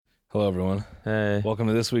Hello, everyone. Hey. Welcome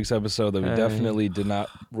to this week's episode that we Hey. definitely did not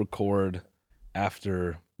record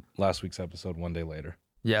after last week's episode one day later.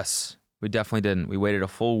 Yes, we definitely didn't. We waited a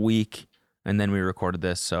full week and then we recorded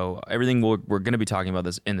this. So everything we're going to be talking about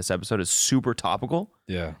this in this episode is super topical.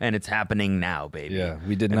 Yeah. And it's happening now, baby. Yeah.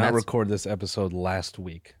 We did And not that's- record this episode last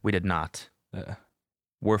week. We did not. Yeah.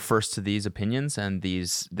 We're first to these opinions and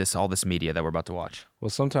all this media that we're about to watch. Well,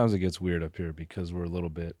 sometimes it gets weird up here because we're a little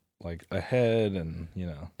bit like ahead and,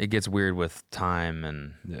 It gets weird with time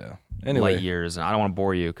and yeah. Anyway. light years. And I don't want to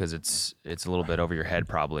bore you because it's a little bit over your head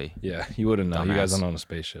probably. Yeah. You wouldn't know. You guys Dumbass. don't own a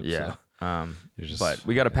spaceship. Yeah. So you're just, But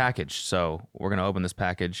we got a package. So we're going to open this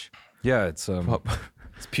package. yeah, it's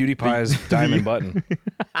PewDiePie's diamond button.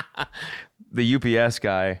 The UPS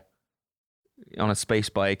guy on a space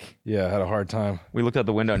bike. Yeah. I had a hard time. We looked out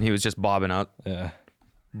the window and he was just bobbing Yeah.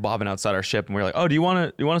 outside our ship, and we were like, "Oh, do you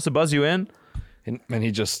want us to buzz you in?" And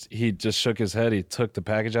he just shook his head. He took the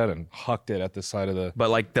package out and hucked it at the side of the. But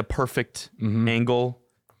like the perfect angle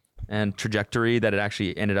and trajectory that it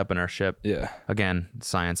actually ended up in our ship. Yeah. Again,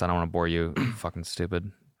 science. I don't want to bore you. Fucking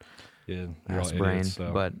stupid Yeah. You're all ass brain. idiots,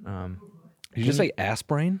 so. But Did you just say ass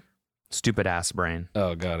brain? stupid ass brain.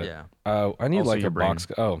 Oh, got it. Yeah. I need Also like your a brain. box.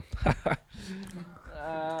 Oh.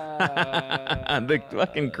 The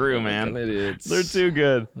fucking crew, man. Fucking idiots. They're too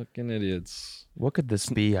good. Fucking idiots. What could this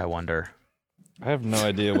be? I wonder. I have no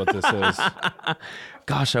idea what this is.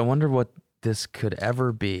 Gosh, I wonder what this could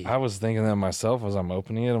ever be. I was thinking that myself as I'm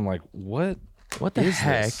opening it. I'm like, what? What the is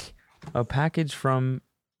heck? this? A package from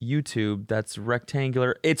YouTube that's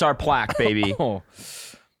rectangular. It's our plaque, baby.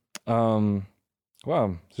 Oh.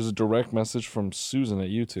 Wow. There's a direct message from Susan at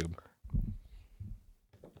YouTube.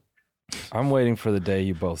 I'm waiting for the day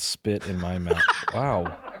you both spit in my mouth.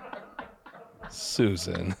 Wow.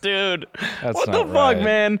 Susan. Dude, That's what the not fuck, right.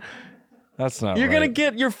 man? That's not You're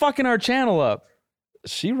right. you're fucking our channel up.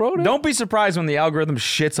 She wrote it? Don't be surprised when the algorithm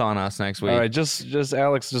shits on us next week. All right, just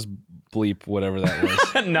Alex, just bleep whatever that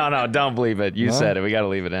was. No, don't believe it. You No? said it. We got to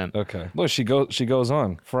leave it in. Okay. Look, she goes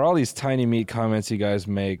on. For all these tiny meat comments you guys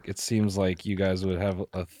make, it seems like you guys would have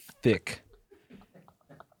a thick.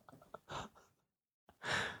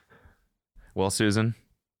 Well, Susan,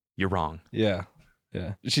 you're wrong. Yeah.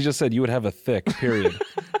 Yeah. She just said you would have a thick, period.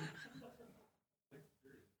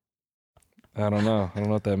 I don't know. I don't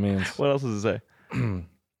know what that means. What else does it say?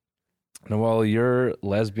 Noelle, your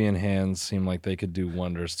lesbian hands seem like they could do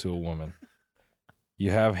wonders to a woman.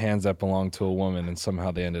 You have hands that belong to a woman and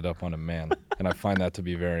somehow they ended up on a man. And I find that to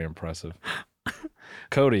be very impressive.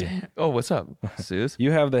 Cody, Oh, what's up, Sus?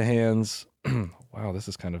 you have the hands. Wow, this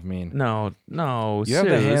is kind of mean. No, You have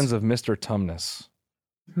the Sus. hands of Mr. Tumnus,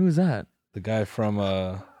 Who's that? the guy from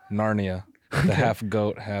Narnia, the half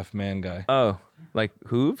goat, half man guy. Oh, like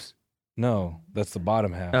hooves? No, that's the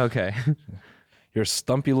bottom half. Okay. Your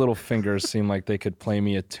stumpy little fingers seem like they could play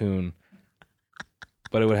me a tune,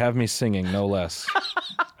 but it would have me singing, no less.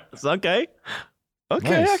 It's okay. Okay,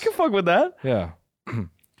 Nice. I can fuck with that. Yeah.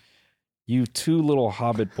 You two little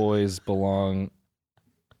hobbit boys belong.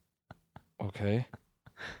 Okay.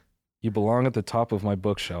 You belong at the top of my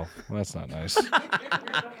bookshelf. Well, that's not nice.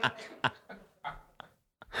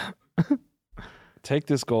 Take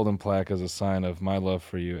this golden plaque as a sign of my love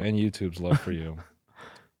for you and YouTube's love for you.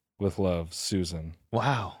 With love, Susan.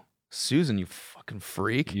 Wow. Susan, you fucking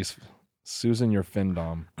freak. Susan, your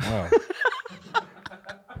findom. Wow.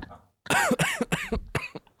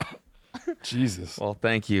 Jesus. Well,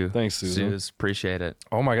 thank you. Thanks, Susan. Sus, appreciate it.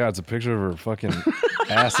 Oh my God, it's a picture of her fucking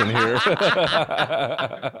ass in here.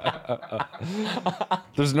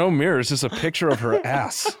 There's no mirror. It's just a picture of her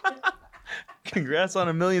ass. Congrats on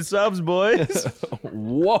 1 million subs, boys.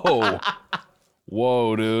 Whoa.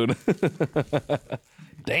 Whoa, dude.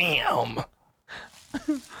 Damn.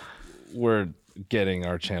 We're getting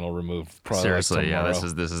our channel removed probably Seriously, yeah, tomorrow.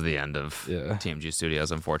 this is the end of Yeah. TMG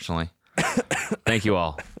Studios, unfortunately. Thank you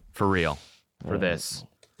all, for real, for this.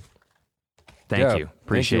 Thank Yeah, you.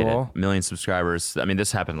 Appreciate thank you it. all. 1 million subscribers. I mean,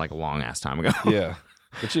 this happened like a long ass time ago. Yeah.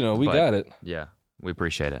 But we But- got it. Yeah, we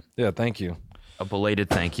appreciate it. Yeah, thank you. A belated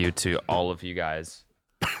thank you to all of you guys.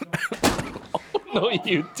 No,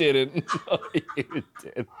 you didn't. No, you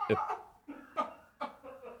didn't.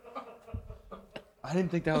 I didn't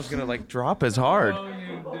think that was gonna like drop as hard.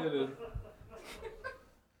 You didn't.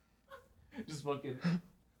 Just fucking.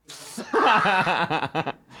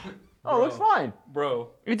 Oh, it looks fine. Bro.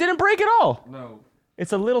 It didn't break at all. No.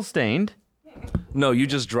 It's a little stained. No, you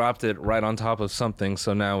just dropped it right on top of something,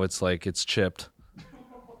 so now it's like it's chipped.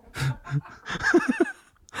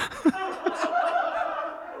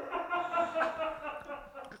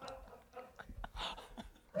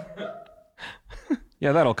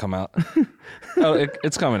 Yeah, that'll come out. Oh,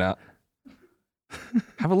 it's coming out.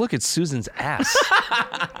 Have a look at Susan's ass.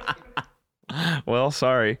 Well,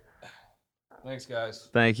 sorry. Thanks, guys.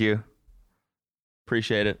 Thank you.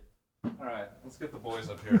 Appreciate it. All right, let's get the boys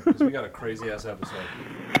up here because we got a crazy ass episode.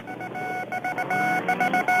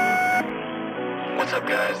 What's up,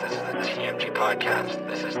 guys? This is the TMG Podcast.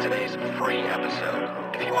 This is today's free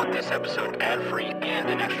episode. If you want this episode ad-free and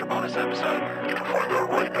an extra bonus episode, you can find that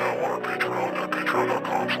right now on our Patreon at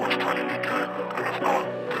patreon.com/tinydk. And if not,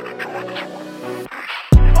 then enjoy this one.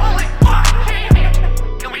 Holy fuck! Jamie!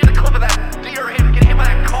 Can we get a clip of that deer getting hit by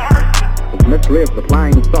that car? The mystery of the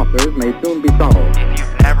flying saucers may soon be solved. If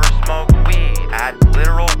you've never smoked weed at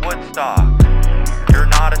literal Woodstock, you're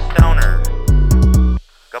not a stoner.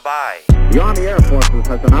 Goodbye. The Army Air Forces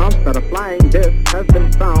has announced that a flying disc has been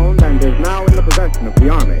found and is now in the possession of the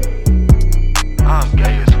Army. I'm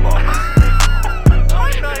gay as fuck. I'm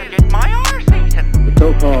trying to get my arse eaten. The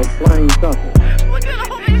so-called flying saucer. Look at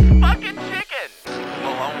all these fucking chickens.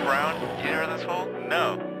 Malone Brown, you hear this fool?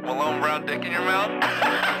 No. Malone Brown dick in your mouth? No!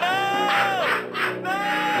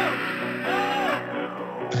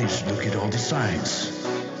 Please look at all the signs.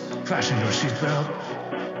 Fasten your seatbelt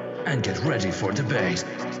and get ready for debate.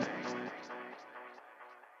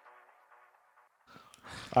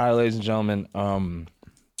 All right, ladies and gentlemen,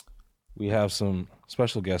 we have some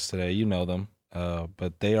special guests today. You know them,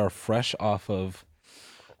 but they are fresh off of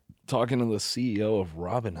talking to the CEO of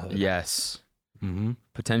Robinhood. Yes. Mm-hmm.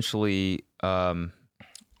 Potentially,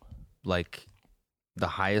 like the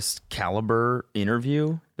highest caliber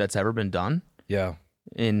interview that's ever been done Yeah,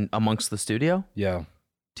 in amongst the studio, yeah,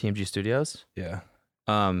 TMG Studios. yeah.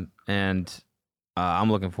 And I'm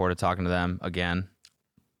looking forward to talking to them again.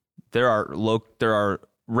 There are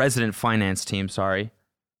resident finance team. Sorry,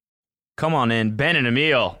 come on in, Ben and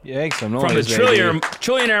Emil Yeah, make some noise, from the baby.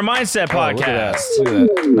 Trillionaire Mindset Oh, look at that. Podcast. Look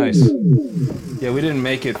at that. Nice. Yeah, we didn't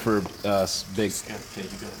make it for big.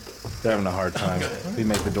 They're having a hard time. We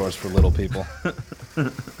make the doors for little people.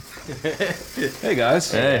 Hey,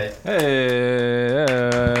 guys. Hey.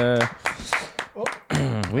 Hey.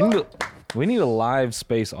 We need a live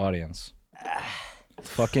space audience.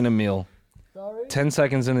 Fucking Emil. 10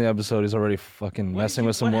 seconds into the episode, he's already fucking messing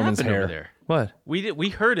with some woman's happened hair. over there? What? We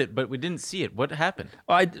heard it, but we didn't see it. What happened?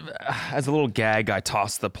 As a little gag, I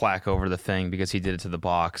tossed the plaque over the thing because he did it to the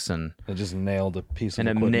box, and It just nailed a piece of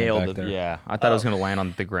it equipment nailed back it. there. Yeah, I thought it was gonna land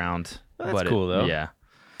on the ground. That's but cool, though. Yeah,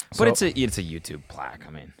 So- but it's a YouTube plaque.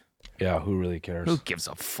 I mean, Yeah, who really cares? who gives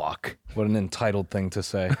a fuck? What an entitled thing to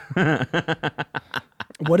say.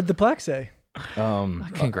 What did the plaque say?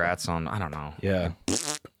 Congrats on I don't know. Yeah.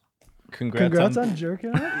 Congrats on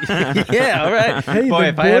jerking off. Yeah, all right. Hey, Boy, the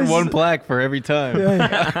if I had boys- one plaque for every time,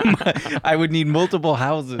 I would need multiple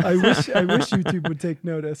houses. I wish YouTube would take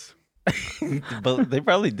notice. But they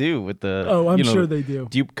probably do with the. Oh, I'm you know, sure they do.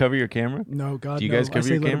 Do you cover your camera? No, God, Do you no. guys I cover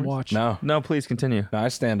say your let 'em cameras? watch. No. No, please continue. No, I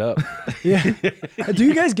stand up. Yeah. Do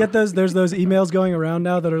you guys get those? There's those emails going around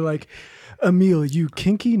now that are like, Emil, you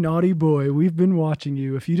kinky naughty boy, we've been watching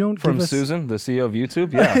you. If you don't From give us... Susan, the CEO of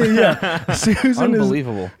YouTube? Yeah. yeah, Susan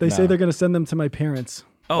Unbelievable. They say No. they're going to send them to my parents.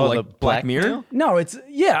 Oh, Oh, like the Black Mirror? blackmail? No, it's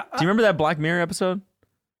yeah, Do you remember that Black Mirror episode?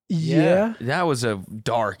 yeah. That was a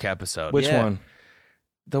dark episode. Which Yeah. one?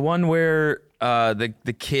 The one where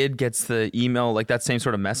the kid gets the email, like that same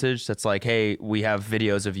sort of message that's like, hey, we have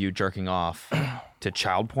videos of you jerking off to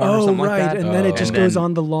child porn or Oh, something right, like that. and then it just And goes then-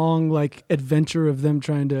 on the long like adventure of them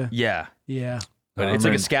trying to. Yeah. Yeah, But Oh, it's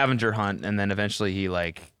like man. a scavenger hunt, and then eventually he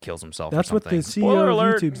like kills himself. that's or what the something. CEO Spoiler of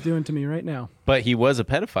alert. YouTube's doing to me right now. But he was a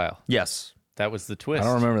pedophile. Yes. That was the twist. I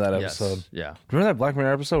don't remember that Yes. episode. Yeah. Remember that Black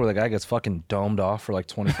Mirror episode where the guy gets fucking domed off for like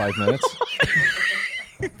 25 minutes?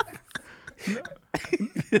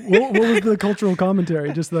 What was the cultural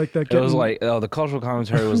commentary? Just like that. It was like, the cultural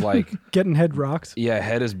commentary was like, getting head rocks. yeah,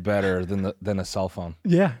 head is better than a cell phone.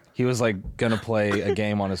 Yeah. He was like gonna play a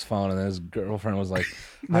game on his phone, and then his girlfriend was like,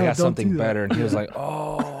 No, I got don't something do that. better. And he was like,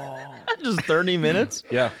 oh. Just 30 minutes?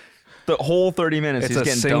 Yeah. The whole 30 minutes It's he's a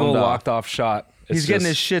getting single domed off. locked off shot. It's He's getting just-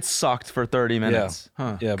 his shit sucked for 30 minutes.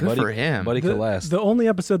 Huh. Yeah, Good buddy, for him. Buddy could last. The only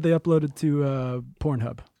episode they uploaded to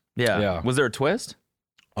Pornhub. Yeah. Yeah. Was there a twist?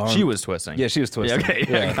 She was twisting. Yeah, she was twisting. okay,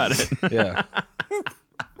 yeah, I got it. Yeah.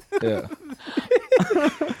 Yeah.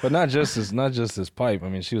 But not just his pipe. I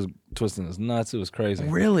mean, she was twisting his nuts. It was crazy.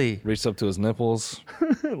 Really? Reached up to his nipples.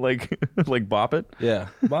 like bop it? Yeah.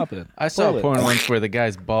 Bop it. I saw Pull a it. porn once where the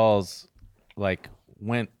guy's balls like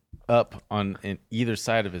went up on in either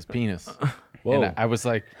side of his penis. Whoa. And I was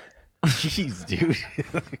like, jeez, dude.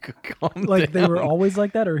 Calm Like they were down. always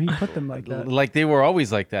like that, or he put them like that. Like they were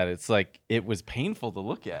always like that. It's like it was painful to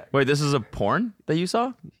look at. Wait, this is a porn that you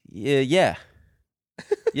saw? Yeah.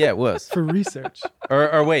 Yeah, it was. for research.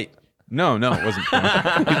 Or wait. No, it wasn't porn.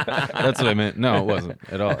 That's what I meant. No, it wasn't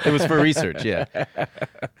at all. It was for research, yeah.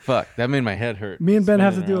 Fuck, that made my head hurt. Me and Ben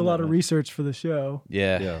have to Spinning do a around lot that of much. research for the show.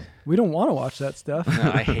 Yeah. Yeah. We don't want to watch that stuff,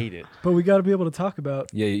 No, I hate it. but we got to be able to talk about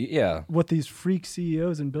Yeah. what these freak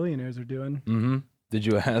CEOs and billionaires are doing. Mm-hmm. Did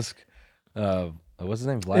you ask? What's his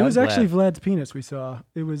name? Vlad. It was actually Vlad's penis we saw.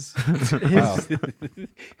 It was his. Wow.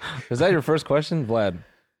 Is that your first question, Vlad?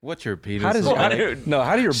 What's your penis? How like?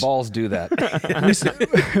 how do your balls do that?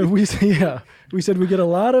 we said we get a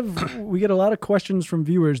lot of questions from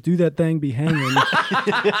viewers. Do that thing be hanging?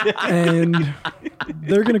 And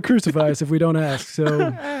they're gonna crucify us if we don't ask. So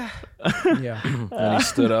yeah, And he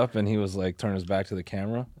stood up and he was like, turn his back to the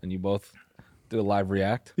camera, and you both did a live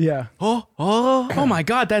react. yeah. Oh my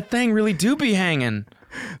God, that thing really do be hanging.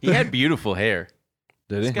 He had beautiful hair.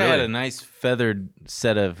 Did This he? guy had a nice feathered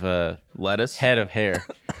set of Lettuce. head of hair.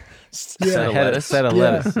 Yeah. Set of Yeah.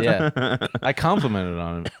 lettuce. Yeah. I complimented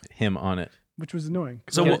on him on it. Which was annoying.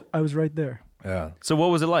 So So what- I was right there. Yeah. So what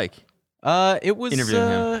was it like? It was Interviewing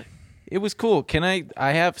him. It was cool.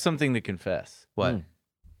 I have something to confess. What?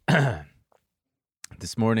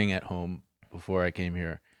 This morning at home before I came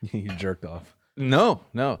here. You jerked off. No.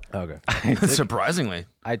 Okay. Surprisingly.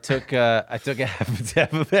 I took a half a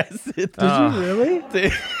tab of acid. Did you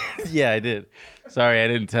really? Yeah, I did. Sorry, I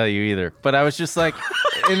didn't tell you either. But I was just like,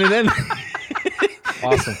 and it ended,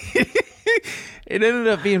 Awesome. it ended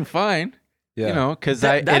up being fine. Yeah. You know, because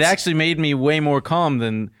That- it that's- actually made me way more calm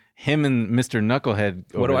than him and Mr. Knucklehead.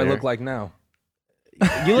 What do over I there. look like now?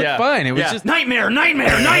 You look fine. It was just nightmare.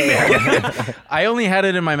 I only had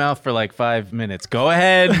it in my mouth for like 5 minutes. Go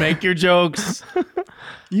ahead, make your jokes.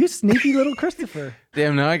 You sneaky little Christopher.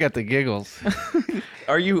 Damn, now I got the giggles.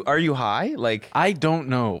 Are you high? Like I don't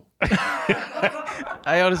know.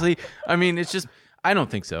 I honestly, I mean, it's just, I don't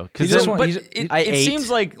think so. He just Because want- it I ate. seems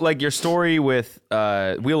like your story with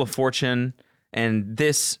Wheel of Fortune and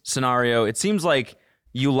this scenario, it seems like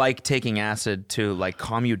you like taking acid to like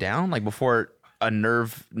calm you down, like before a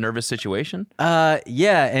nervous situation.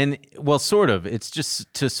 yeah, and well, sort of. It's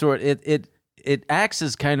just to sort it acts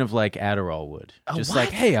as kind of like Adderall would. Just like,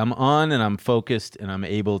 hey, I'm on and I'm focused and I'm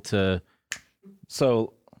able to.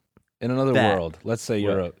 So, in another That. world, let's say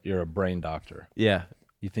you're a brain doctor. Yeah.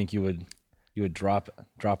 You think you would drop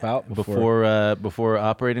out before? Before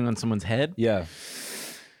operating on someone's head, Yeah.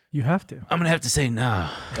 You have to. I'm gonna have to say no.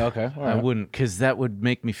 Okay. All I right. wouldn't, because that would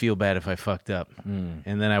make me feel bad if I fucked up, and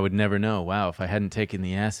then I would never know. Wow, if I hadn't taken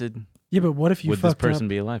the acid, Yeah, but what if you would this fucked person up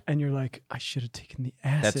be alive? and you're like, I should have taken the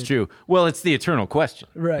acid. That's true. Well, it's the eternal question.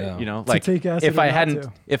 Right. Yeah. You know, To like take acid if or I not hadn't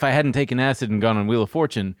to. if I hadn't taken acid and gone on Wheel of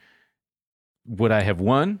Fortune, would I have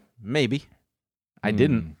won? Maybe. I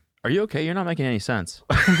didn't. Are you okay? You're not making any sense.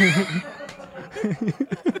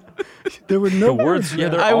 There were no words. Yeah,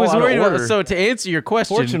 they're I all was out of worried about. order. So to answer your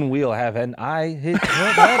question, Fortune wheel have an eye hit.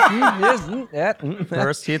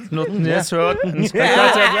 First hit, nothing else.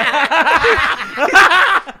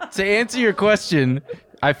 to answer your question,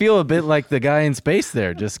 I feel a bit like the guy in space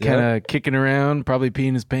there, just kind of kicking around, probably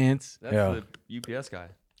peeing his pants. That's Yeah. the UPS guy.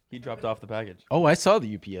 He dropped off the package. Oh, I saw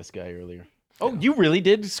the UPS guy earlier. Oh, you really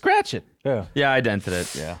did scratch it. Yeah. Yeah, I dented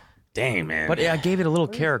it. Yeah, Dang, man. but I gave it a little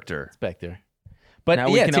character. it's back there. But Now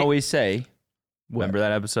yeah, we can always say, remember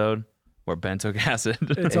that episode where Ben took acid?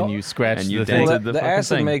 It's and all- you scratched and you the dented thing. Well, the the fucking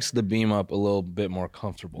acid thing. makes the beam up a little bit more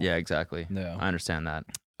comfortable. Yeah, exactly. Yeah. I understand that.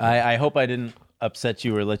 I hope I didn't upset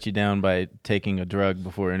you or let you down by taking a drug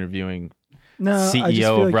before interviewing No, I just CEO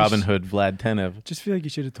feel of like Robin Hood, Vlad Tenev. Just feel like you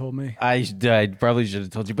should have told me. I probably should have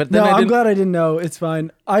told you, but then No, I I'm didn't. glad I didn't know. It's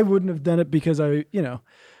fine. I wouldn't have done it because I,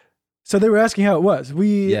 So they were asking how it was.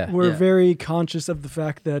 We Yeah. were Yeah. very conscious of the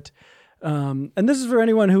fact that, and this is for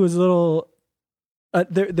anyone who was a little.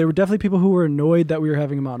 There were definitely people who were annoyed that we were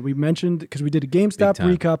having him on. We mentioned because we did a GameStop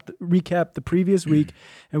time. recap the previous week,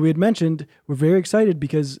 and we had mentioned we're very excited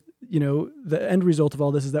because the end result of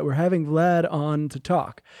all this is that we're having Vlad on to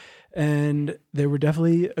talk, and there were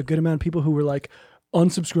definitely a good amount of people who were like,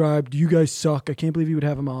 unsubscribed, you guys suck, I can't believe you would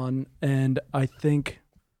have him on. And I think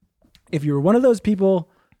if you were one of those people,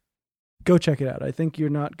 go check it out. I think you're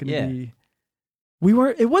not going to Yeah. be.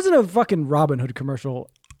 It wasn't a fucking Robin Hood commercial,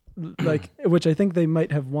 like which I think they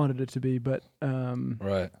might have wanted it to be, but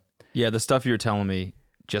Right. Yeah, the stuff you were telling me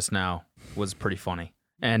just now was pretty funny.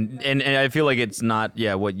 And I feel like it's not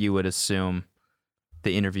what you would assume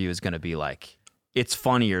the interview is going to be like. It's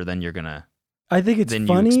funnier than you're going to. I think it's Than you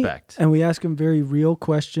funny, expect. and we ask him very real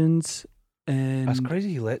questions. And That's crazy.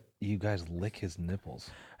 He let you guys lick his nipples.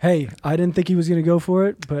 hey, I didn't think he was going to go for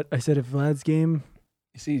it, but I said if Vlad's game,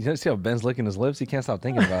 You see how Ben's licking his lips? He can't stop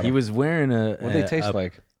thinking about it. He was wearing a What do they taste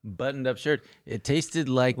like? buttoned-up shirt. It tasted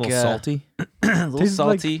like A little salty. a little Tasted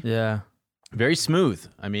like- salty. Yeah. Very smooth.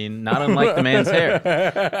 I mean, not unlike the man's hair.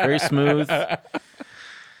 Very smooth.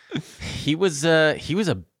 He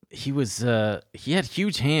had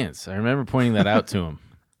huge hands. I remember pointing that out to him.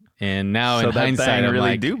 And now So in that hindsight, thing I'm really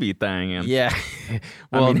like, do be thanging. yeah.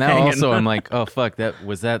 Well, mean, now hanging. also I'm like, oh fuck,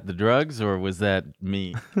 was that the drugs or was that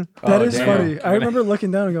me? That is damn. funny. I remember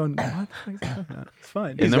looking down and going, "What the fuck is that?" It's fine.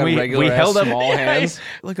 And then got we regular-ass held up small hands.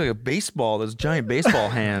 Look like a baseball. Those giant baseball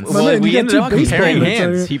hands. My Well, man, we you got ended two up baseball comparing mitts on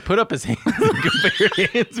hands. your- He put up his hands and compared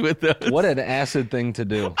hands with us. What an acid thing to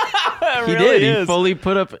do. He really did. He is. fully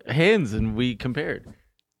put up hands and we compared.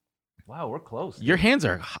 Wow, we're close. Your hands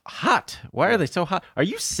are hot. Why are they so hot? Are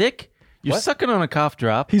you sick? You're What? sucking on a cough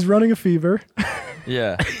drop. He's running a fever.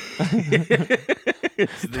 Yeah.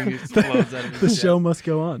 The show must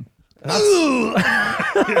go on.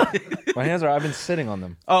 My hands are. I've been sitting on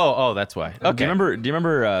them. Oh, that's why. Okay. Do you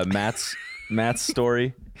remember Matt's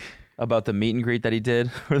story about the meet and greet that he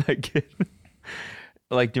did for that kid?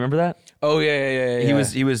 Like, do you remember that? Oh yeah.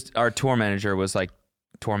 He was our tour manager was like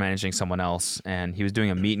tour managing someone else, and he was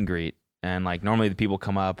doing a meet and greet. And like normally the people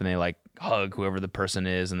come up and they like hug whoever the person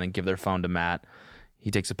is, and then give their phone to Matt.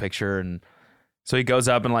 He takes a picture, and so he goes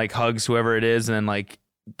up and like hugs whoever it is, and then like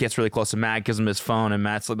gets really close to Matt, gives him his phone, and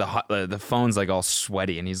Matt's like the phone's like all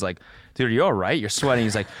sweaty, and he's like, "Dude, are you all right? You're sweating."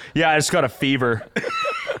 He's like, "Yeah, I just got a fever."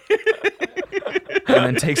 And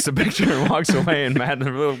then takes the picture and walks away. And Matt,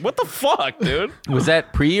 what the fuck, dude? Was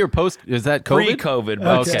that pre or post? Is that COVID? Pre-COVID,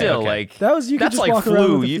 but Okay, still, okay. like That was- you could that's just like walk around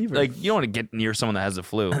flu. with a You fever. like you don't want to get near someone that has the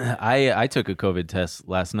flu. I took a COVID test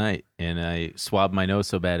last night and I swabbed my nose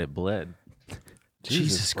so bad it bled.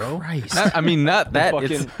 Jesus Christ! Not that.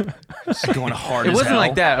 Fucking- It's, It's going hard. it as wasn't hell.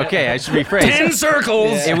 like that. Okay, I should rephrase. 10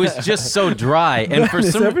 circles. It was just so dry, and for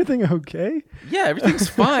Is some, everything okay? yeah, everything's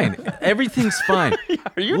fine. Everything's fine.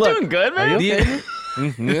 Are you Look, doing good, man? The,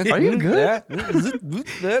 Are you good?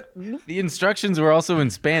 the instructions were also in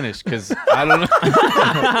Spanish because I don't know.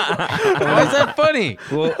 Why is that funny?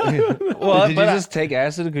 Well, Well, did you but I- just take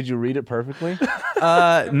acid? Could you read it perfectly?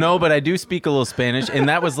 No, but I do speak a little Spanish, and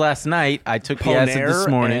that was last night. I took the acid this Poner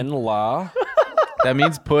morning. and la. That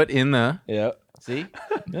means put in the. Yeah. See?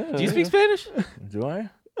 Do you speak Spanish? Do I?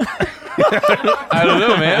 I don't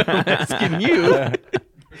know, man. I'm asking you.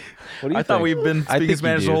 What do you I thought think? we've been I think speaking you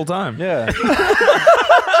Spanish do. the whole time. Yeah.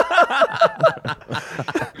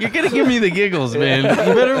 You're gonna give me the giggles, man.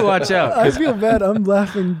 You better watch out. I feel bad. I'm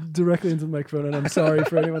laughing directly into the microphone, and I'm sorry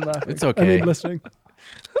for anyone laughing. It's I okay. mean, listening.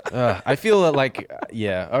 I feel like,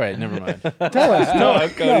 yeah. All right, never mind. Tell us. No,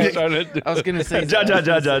 I was gonna say, Ja.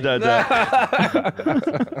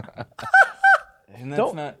 and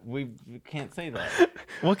that's not. We can't say that.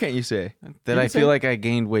 What can't you say? That I feel like I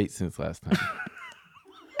gained weight since last time.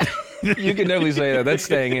 You can definitely say that. That's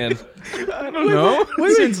staying in. No,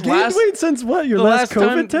 Wait, wait, since what? Your last COVID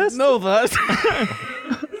time, test? No, the last.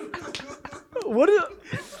 What is,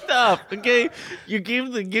 Stop. Okay, you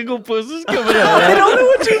gave the giggle pussies coming I out. don't know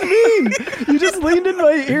what you mean. You just leaned in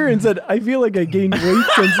my ear and said, I feel like I gained weight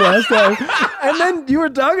since last time. And then you were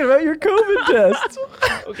talking about your COVID test.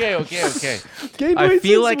 Okay. Gained I weight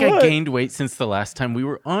feel since like I what? gained weight since the last time we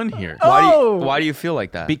were on here. Oh. Why do you feel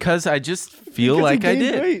like that? Because I just feel Because you like I gained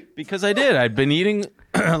did. weight. Because I did. I'd been eating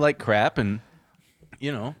like crap, and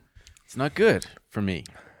it's not good for me.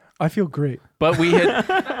 I feel great. But we had.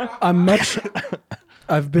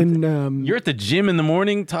 I've been, You're at the gym in the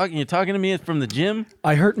morning talking. You're talking to me from the gym.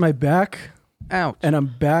 I hurt my back Ouch. and I'm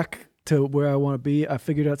back to where I want to be. I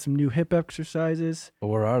figured out some new hip exercises.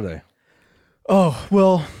 Where are they? Oh,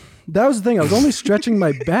 well, that was the thing. I was only stretching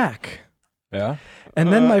my back. Yeah.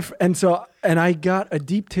 And then and I got a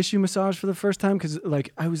deep tissue massage for the first time because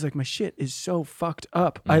I was like, my shit is so fucked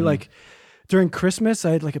up. During Christmas,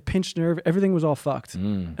 I had like a pinched nerve. Everything was all fucked.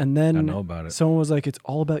 And then I know about it. someone was like, it's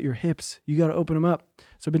all about your hips. You got to open them up.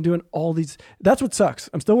 So I've been doing all these. That's what sucks.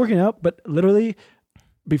 I'm still working out, but literally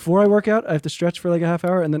before I work out, I have to stretch for like a half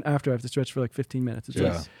hour. And then after I have to stretch for like 15 minutes. It's Yeah.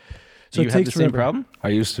 just- Do so you it have takes the same forever. problem I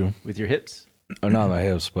used to. with your hips? Oh, not my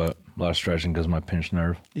hips, but a lot of stretching because of my pinched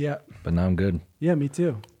nerve. Yeah. But now I'm good. Yeah, me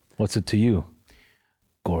too. What's it to you,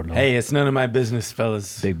 Gordon? Hey, it's none of my business,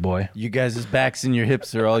 fellas. big boy. You guys' backs and your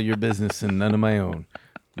hips are all your business and none of my own.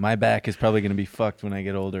 My back is probably going to be fucked when I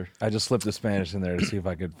get older. I just slipped the Spanish in there to see if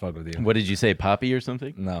I could fuck with you. What did you say, Poppy or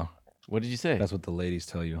something? No, What did you say? that's what the ladies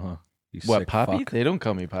tell you, huh? You What, sick Poppy? fuck. They don't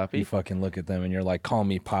call me Poppy. You fucking look at them and you're like, call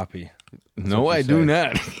me Poppy. No, what you I do say.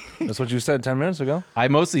 not. That's what you said 10 minutes ago. I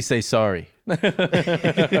mostly say sorry.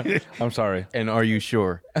 I'm sorry. And are you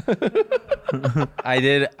sure?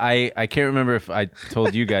 I can't remember if I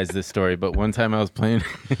told you guys this story, but one time I was playing.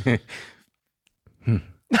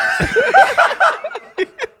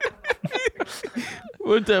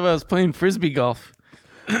 One time I was playing frisbee golf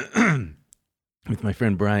with my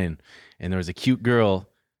friend Brian, and there was a cute girl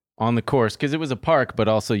on the course because it was a park, but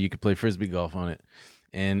also you could play frisbee golf on it.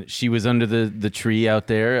 And she was under the tree out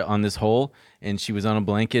there on this hole, and she was on a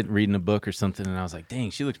blanket reading a book or something. And I was like, dang,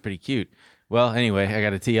 she looks pretty cute. Well, anyway, I got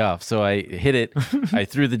to tee off. So I hit it. I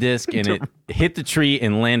threw the disc, and it hit the tree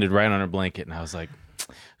and landed right on her blanket. And I was like,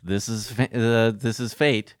 this is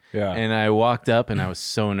fate. Yeah. And I walked up, and I was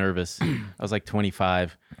so nervous. I was like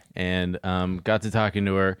 25, and got to talking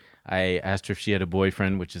to her. I asked her if she had a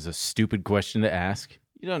boyfriend, which is a stupid question to ask.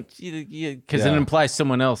 You don't, because it implies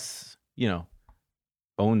someone else,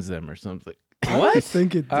 owns them or something. I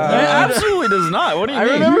think it does. It absolutely does not. What do you I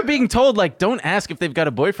mean? remember being told, like, don't ask if they've got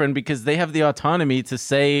a boyfriend because they have the autonomy to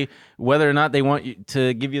say whether or not they want you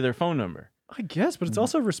to give you their phone number. I guess, but it's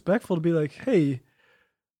also respectful to be like, hey,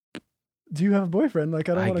 do you have a boyfriend? Like,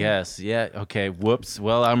 I don't I want to. guess, yeah. Okay, whoops.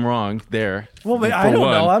 Well, I'm wrong there. Well, but for I don't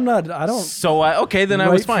one. know. I'm not. I don't. So okay, then I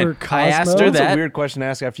was Right fine. for I asked Cosmo? her That's That's that. a weird question to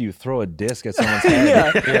ask after you throw a disc at someone's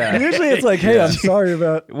head. Yeah. Usually it's like, hey, I'm sorry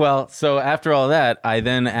about. Well, so after all that, I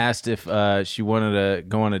then asked if she wanted to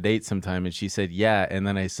go on a date sometime, and she said yeah. And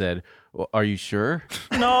then I said, well, "Are you sure?"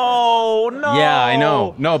 No. Yeah, I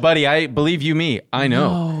know. No, buddy, I believe you me. I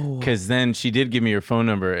know. Because then she did give me her phone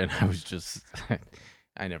number, and I was just,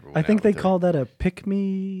 I never went I think out they with her. call that a pick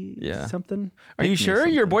me something. Are you sure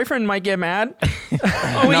your boyfriend might get mad?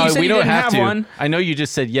 Oh, wait, No, you said we you don't didn't have to. one. I know you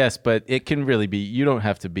just said yes, but it can really be, you don't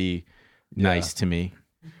have to be nice to me.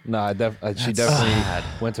 No, she definitely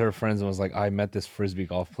went to her friends and was like, I met this frisbee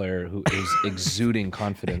golf player who is exuding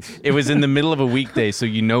confidence. It was in the middle of a weekday, so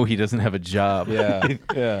you know he doesn't have a job. Yeah,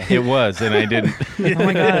 yeah. It was, and I didn't. Oh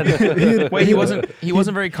my god! Wait, he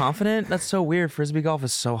wasn't very confident. That's so weird. Frisbee golf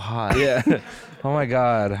is so hot. Yeah. Oh my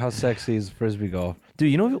God, how sexy is frisbee golf?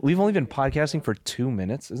 Dude, we've only been podcasting for 2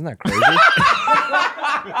 minutes. Isn't that crazy?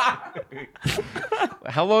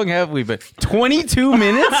 How long have we been? 22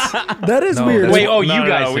 minutes? That is No, weird. that's- Wait, oh, No, you no,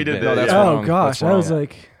 guys no, we have did been. that. that's Oh wrong. gosh, That's I was wrong.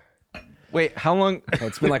 like, Wait, how long?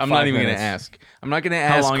 It's been like I'm 5 not even going to minutes. ask. I'm not going to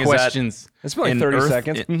ask long is that? questions. It's been like In 30 Earth-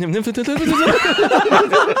 seconds.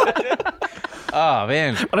 Oh,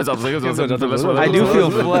 man. I I do feel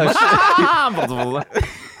flushed.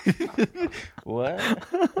 What?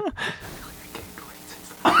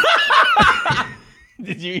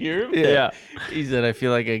 Did you hear him? Yeah. He said, I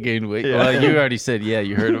feel like I gained weight. Yeah. Well, you already said, yeah,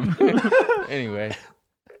 you heard him. Anyway.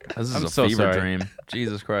 This is I'm a so fever sorry. dream.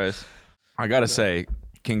 Jesus Christ. I got to say,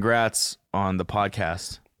 congrats on the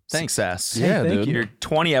podcast. Thanks. Success. Yeah, thank dude. you. You're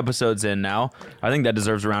 20 episodes in now. I think that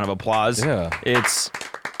deserves a round of applause. Yeah. I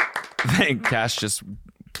think Cash just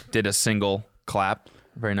did a single clap.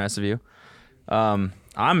 Very nice of you. I'm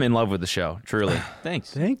in love with the show, truly.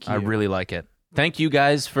 Thanks. thank you. I really like it. Thank you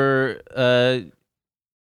guys for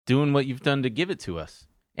doing what you've done to give it to us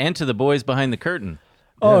and to the boys behind the curtain.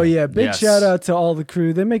 Oh yeah, big Yes. shout out to all the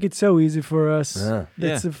crew. They make it so easy for us. Yeah.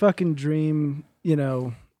 It's Yeah. a fucking dream.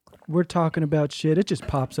 We're talking about shit. It just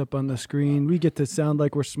pops up on the screen. We get to sound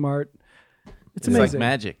like we're smart. It's It's like amazing.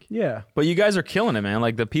 magic. Yeah. But you guys are killing it, man.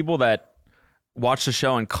 Like the people that watch the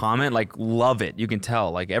show and comment, like love it. You can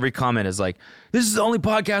tell. Like every comment is like, "This is the only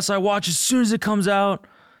podcast I watch as soon as it comes out,"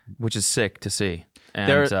 which is sick to see. And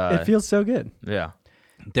It feels so good. yeah.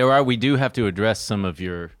 We do have to address some of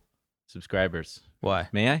your subscribers. Why?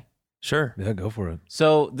 May I? Sure. Yeah, go for it.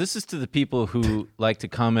 So this is to the people who like to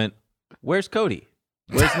comment, where's Cody?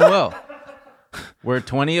 Where's Noel? We're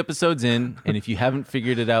 20 episodes in, and if you haven't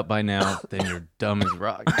figured it out by now, then you're dumb as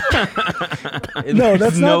rock. No,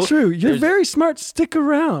 that's not true. You're there's- very smart. Stick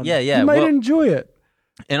around. Yeah, yeah, You might well- enjoy it.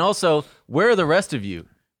 And also, where are the rest of you?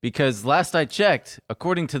 Because last I checked,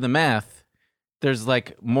 according to the math, there's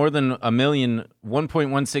like more than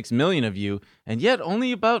 1.16 million of you, and yet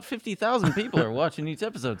only about 50,000 people are watching each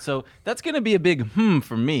episode. So that's going to be a big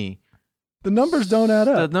for me. The numbers don't add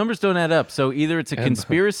The up. numbers don't add up. So either it's a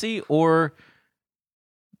conspiracy or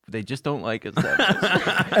they just don't like us that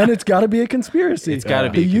much. And it's got to be a conspiracy. It's gotta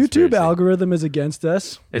be The a YouTube conspiracy. algorithm is against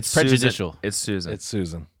us. It's prejudicial. Susan. It's Susan. It's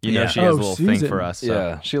Susan. You know Yeah. she has Oh, a little Susan. thing for us. So.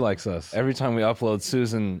 Yeah, she likes us. Every time we upload,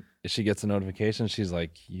 Susan, she gets a notification. She's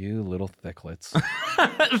like, "You little thicklets,"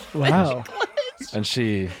 Wow. and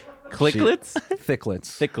she Clicklets? thicklets,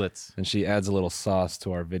 Thicklets. and she adds a little sauce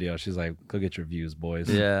to our video. She's like, "Go get your views, boys."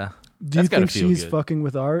 Yeah. Do you That's gotta think feel she's good. fucking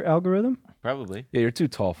with our algorithm? Probably. Yeah, you're too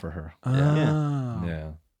tall for her. Ah,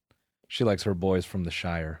 Yeah. She likes her boys from the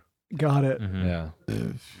Shire. got it. Mhm. Yeah.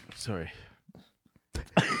 Sorry.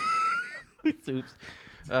 Oops.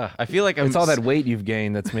 I feel like I'm It's all that weight you've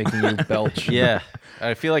gained that's making you belch. Yeah,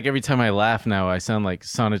 I feel like every time I laugh now, I sound like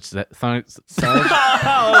Sonic.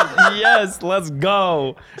 Oh, yes, let's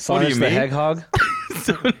go. Sonic you the mean? Hedgehog.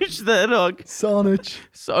 Sonic the Hedgehog. Sonic.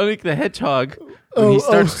 Sonic the Hedgehog. When he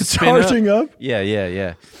starts to spin charging up.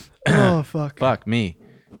 Yeah. Oh fuck. Fuck me.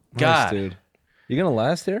 Nice, God. dude. You gonna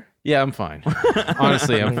last here? Yeah, I'm fine.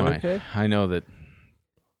 Honestly, I'm fine. Okay. I know that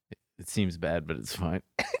it seems bad, but it's fine.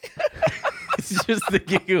 It's just the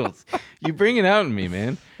giggles. You bring it out in me,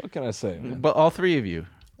 man. What can I say? But all three of you.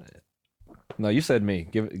 No, you said me.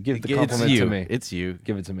 Give the It's compliment you. to me. It's you.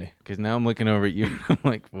 Give it to me. Because now I'm looking over at you. I'm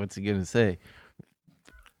like, what's he gonna say?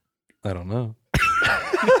 I don't know.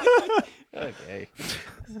 Okay.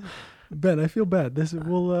 Ben, I feel bad.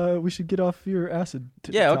 We should get off your acid.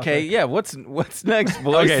 Yeah. topic. Okay. Yeah. What's next,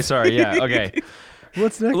 boys? Okay, sorry. Yeah, okay.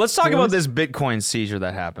 What's next? Let's talk about boys? this Bitcoin seizure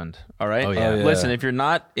that happened. All right. Oh, yeah. Oh, yeah. Listen, if you're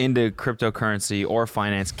not into cryptocurrency or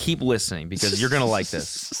finance, keep listening because you're gonna like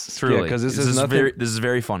this. Truly, 'cause this is nothing- this is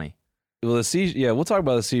very funny. Well, the seizure. Yeah, we'll talk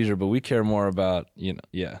about the seizure, but we care more about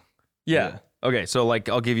Yeah. Yeah. Okay. So like,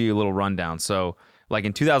 I'll give you a little rundown. So like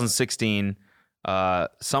in 2016,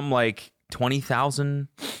 some like 20,000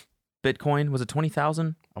 Bitcoin. Was it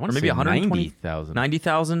 20,000? I Or want to maybe say 120? 90,000.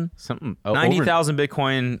 90,000? Something. Oh, 90,000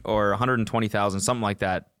 Bitcoin or 120,000, something like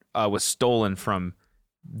that, was stolen from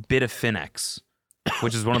Bitfinex,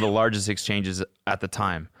 which is one of the largest exchanges at the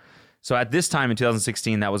time. So at this time in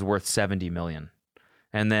 2016, that was worth 70 million.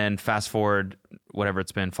 And then fast forward, whatever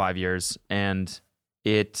it's been, 5 years, and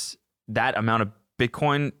that amount of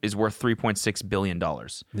Bitcoin is worth $3.6 billion.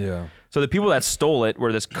 Yeah. So the people that stole it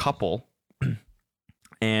were this couple,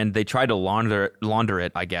 and they tried to launder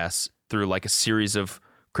it, I guess, through like a series of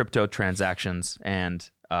crypto transactions, and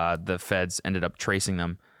the feds ended up tracing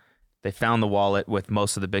them. They found the wallet with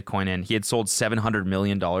most of the Bitcoin in. He had sold $700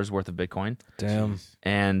 million worth of Bitcoin, Damn.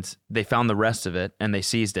 and they found the rest of it, and they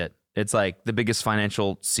seized it. It's like the biggest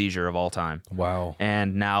financial seizure of all time. Wow.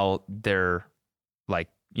 And now they're like,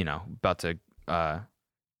 about to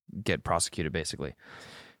get prosecuted basically.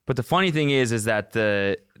 But the funny thing is that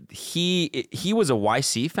he was a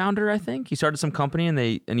YC founder, I think. He started some company and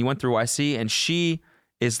he went through YC, and she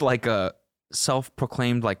is like a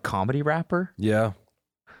self-proclaimed like comedy rapper. Yeah.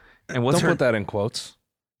 And what's Don't her put that in quotes.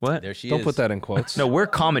 what? There she Don't is. put that in quotes. No, we're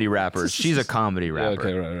comedy rappers. She's a comedy Yeah, rapper.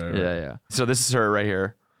 okay, right. Yeah. So this is her right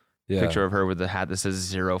here. Yeah. Picture of her with the hat that says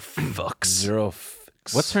zero fucks. Zero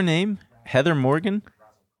fix. What's her name? Heather Morgan?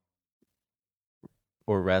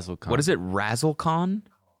 Or Razzle Khan? What is it? Razzlecon?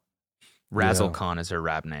 Razzlecon is her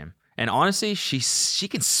rap name. And honestly, she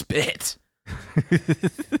can spit.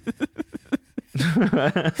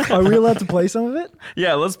 Are we allowed to play some of it?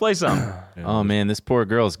 Yeah, let's play some. Oh man, this poor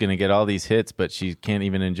girl's gonna get all these hits, but she can't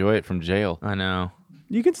even enjoy it from jail. I know.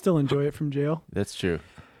 You can still enjoy it from jail. That's true.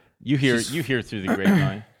 You hear through the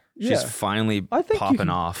grapevine. She's Yeah. finally I think you popping can-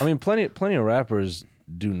 off. I mean, plenty of rappers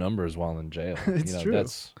do numbers while in jail. It's true.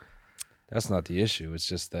 That's not the issue. It's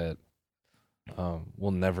just that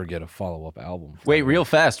we'll never get a follow-up album. from Wait, her. real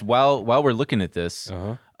fast, while we're looking at this,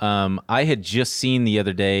 Uh-huh. I had just seen the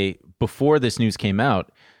other day before this news came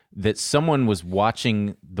out that someone was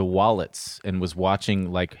watching the wallets and was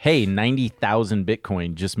watching like, hey, 90,000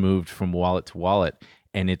 Bitcoin just moved from wallet to wallet,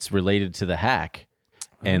 and it's related to the hack.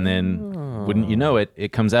 And then, wouldn't you know it,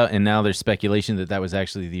 it comes out, and now there's speculation that was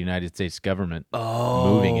actually the United States government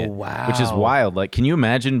moving it, which is wild. Like, can you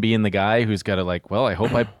imagine being the guy who's got to like, well, I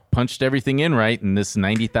hope I punched everything in right, and this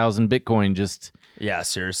 90,000 Bitcoin just Yeah,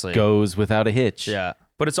 seriously. goes without a hitch. Yeah.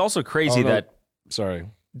 But it's also crazy Oh, no. that Sorry.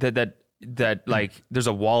 like there's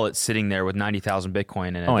a wallet sitting there with 90,000 Bitcoin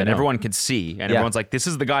in it Oh, I that know. everyone can see, and Yeah. everyone's like, this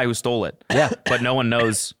is the guy who stole it. Yeah. But no one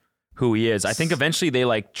knows who he is. I think eventually they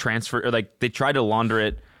like transfer, or like they tried to launder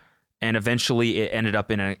it, and eventually it ended up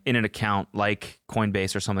in an account like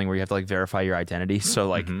Coinbase or something where you have to like verify your identity. So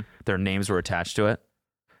like their names were attached to it.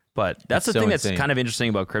 But that's the so thing that's insane. kind of interesting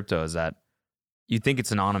about crypto is that you think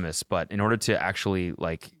it's anonymous, but in order to actually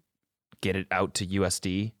like get it out to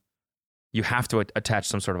USD, you have to attach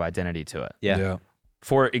some sort of identity to it Yeah.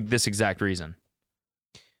 for this exact reason.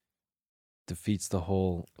 Defeats the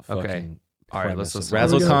whole Okay. fucking All right, let's premise listen. of it.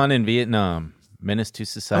 Razzle Khan in Vietnam, menace to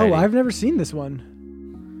society. Oh, I've never seen this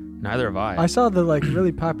one. Neither have I. I saw the like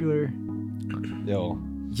really popular. Yo.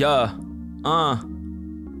 Yeah.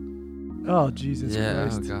 Oh Jesus Yeah. Oh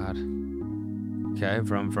Christ! God. Okay,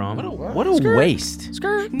 from What a waste.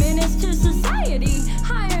 skirt. Menace to society,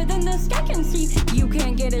 higher than the sky can see. You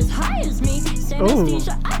can't get as high as me.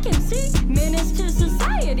 Synesthesia, I can see. Menace to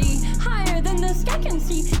society, higher than the sky can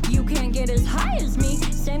see. You can't get as high as me.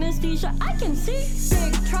 Synesthesia, I can see.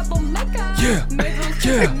 Big troublemaker. Yeah. Make rules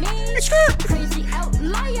Yeah. for me. Crazy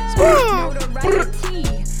outlier.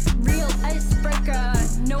 Notoriety. Real icebreaker.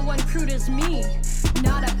 No one crude as me.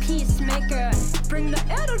 Not a peacemaker. Bring the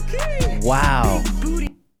anarchy. Wow. Big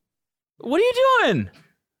booty. What are you doing?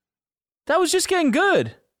 That was just getting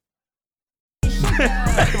good.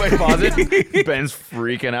 Wait, pause it. Ben's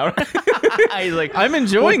freaking out. He's like, I'm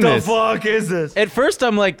enjoying what this. the fuck is this? At first,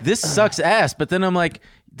 I'm like, this sucks ass. But then I'm like,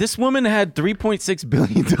 this woman had $3.6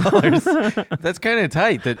 billion. That's kind of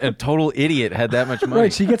tight that a total idiot had that much money.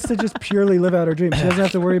 Right, she gets to just purely live out her dream. She doesn't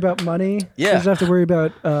have to worry about money. She Yeah. doesn't have to worry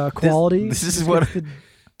about quality. this She is just what- gets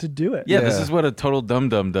to do it. Yeah, this Yeah. is what a total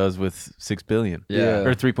dum-dum does with $6 billion. Yeah.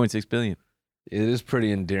 Or $3.6 billion. It is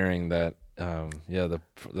pretty endearing that,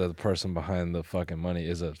 the person behind the fucking money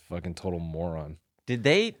is a fucking total moron. Did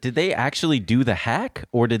they actually do the hack,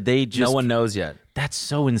 or did they just? No one knows yet. That's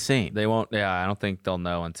so insane. They won't. Yeah, I don't think they'll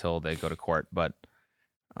know until they go to court. But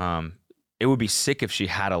it would be sick if she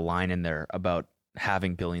had a line in there about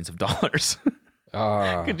having billions of dollars.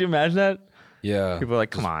 Could you imagine that? Yeah. People are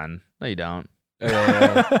like, "Come on, no, you don't."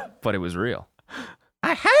 Yeah. But it was real.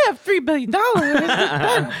 I have $3 billion.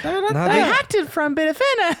 I hacked it from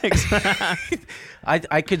Bitfinex.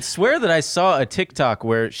 I could swear that I saw a TikTok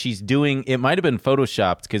where she's doing. It might have been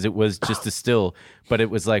photoshopped because it was just a still, but it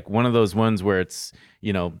was like one of those ones where it's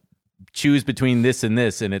choose between this and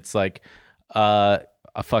this, and it's like a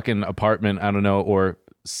fucking apartment. I don't know, or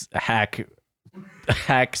hack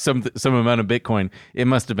some amount of Bitcoin. It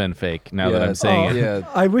must have been fake. Now that I'm saying it. Yeah.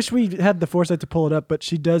 I wish we had the foresight to pull it up, but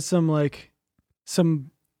she does some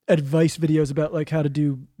advice videos about like how to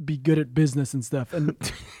be good at business and stuff. And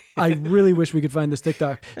I really wish we could find this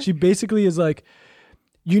TikTok. She basically is like,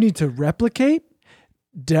 you need to replicate,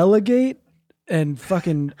 delegate, and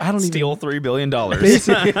fucking Steal $3 billion.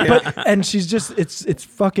 Basically, and she's just it's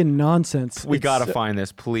fucking nonsense. We It's- gotta find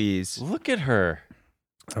this, please. Look at her.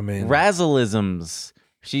 I mean, Razzleisms.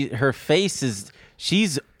 Her face is.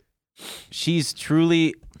 She's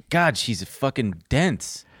truly. God, she's fucking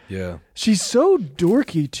dense. yeah. She's so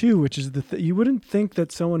dorky too, which is you wouldn't think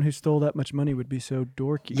that someone who stole that much money would be so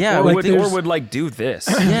dorky. Yeah, Or like would like do this.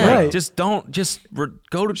 Yeah. Right. Just go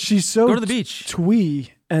to. She's so Go to the beach.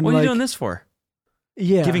 twee and What are like you doing this for?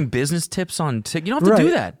 yeah, Giving business tips on TikTok. You don't have to do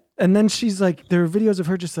Right. that. And then she's like, there are videos of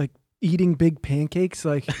her just like eating big pancakes,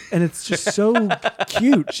 like, and it's just so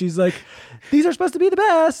cute. She's like, these are supposed to be the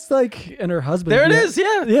best, like, and her husband. There it yeah. is.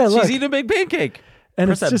 Yeah, Yeah, She's look. eating a big pancake, And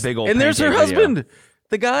Press it's that just, big old. and there's her pancake video. husband,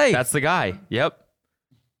 the guy. That's the guy. Yep.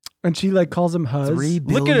 and she like calls him Huz.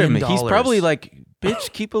 Look at him. $1 billion. He's probably like,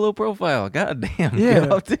 bitch, keep a low profile. God damn. Yeah.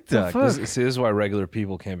 Get off TikTok. fuck? This is why regular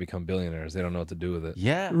people can't become billionaires. They don't know what to do with it.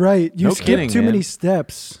 Yeah. Right. You No skip kidding, too man. many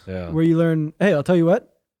steps Yeah. where you learn, hey, I'll tell you what,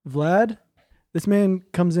 Vlad, this man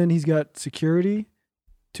comes in, he's got security,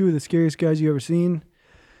 two of the scariest guys you ever seen.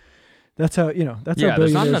 That's how, that's how Yeah.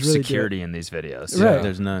 There's not billionaires enough really do it. security in these videos. Right.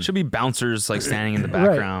 There's none. Should be bouncers like standing in the Right.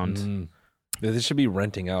 background. Mm. They should be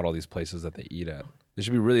renting out all these places that they eat at. They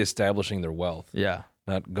should be really establishing their wealth, Yeah.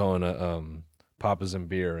 not going to Papa's and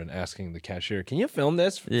Beer and asking the cashier, "Can you film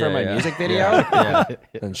this for Yeah, my yeah. music video?" Yeah.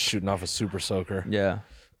 And shooting off a super soaker. Yeah.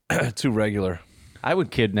 Too regular. I would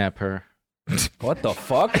kidnap her. What the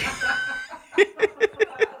fuck?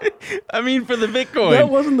 I mean, for the Bitcoin. That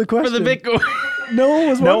wasn't the for question. the Bitcoin. No one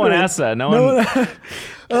was No one wondering. asked that. No No one. one.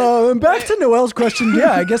 And back to Noel's question.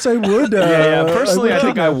 Yeah, I guess I would. Yeah. Personally, I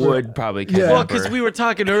think I kidnap her. would probably. Yeah. Kidnap Well, because her. we were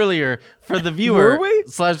talking earlier for the viewer Were we?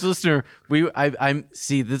 / listener. I'm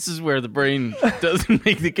see. This is where the brain doesn't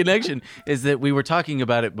make the connection. Is that we were talking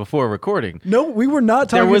about it before recording. No, we were not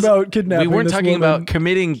talking about kidnapping. We weren't this talking woman. about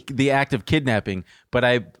committing the act of kidnapping, but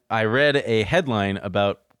I read a headline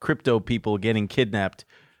about crypto people getting kidnapped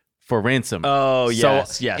for ransom. Oh,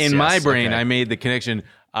 yes, So yes, in my yes, brain, okay. I made the connection.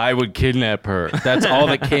 I would kidnap her. That's all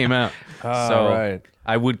that came out. So right.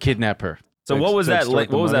 I would kidnap her. So what was to that? extort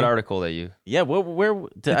the What was that money? article that you? Yeah. Where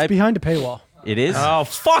did It's behind a paywall. It is. Oh,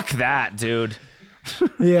 fuck that, dude.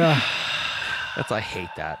 Yeah. I hate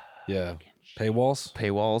that. Yeah. Paywalls?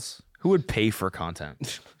 Paywalls. Who would pay for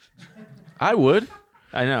content? I would.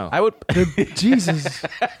 I know. I would. Jesus.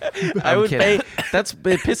 I would kidding. pay.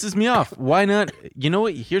 It pisses me off. Why not? You know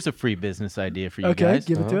what? Here's a free business idea for you Okay, guys.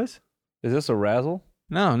 give it to us. Is this a razzle?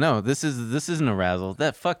 No. This isn't a razzle.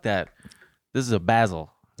 Fuck that. This is a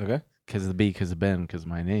Basil. Okay. Because of the B, because of Ben, because of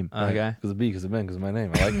my name. Okay. Because of B, because of Ben, because of my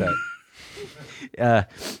name. I like that.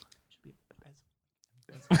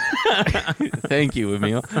 Thank you,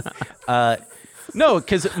 Emil. No,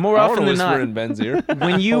 because more I want often to than whisper not, in Ben's ear.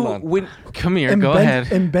 when you Hold on. when come here, go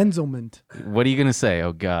ahead. Embezzlement. What are you gonna say?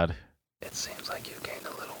 Oh God. It seems like you've gained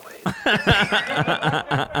a little weight.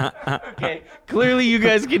 Okay. Clearly, you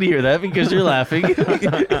guys can hear that because you're laughing.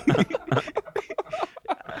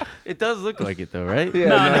 It does look like it, though, right? Yeah,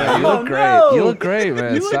 no, you look great. no. You look great,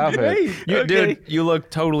 man. You look Stop great. it. You, Okay. Dude, you look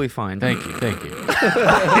totally fine. Thank you.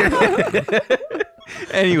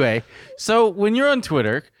 Anyway, so when you're on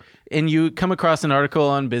Twitter and you come across an article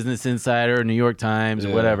on Business Insider or New York Times or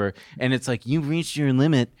Yeah. whatever, and it's like, you've reached your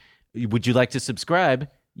limit. Would you like to subscribe?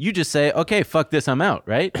 You just say, okay, fuck this, I'm out,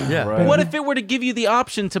 right? Yeah. Right. What if it were to give you the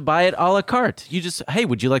option to buy it a la carte? You just, hey,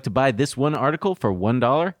 would you like to buy this one article for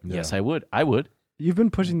 $1? Yes, I would. You've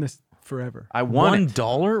been pushing this forever. I want it.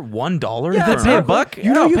 $1? $1? Yeah, for Pay a an buck?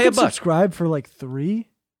 You know I'll you pay a could buck. subscribe for like 3,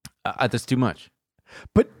 That's too much.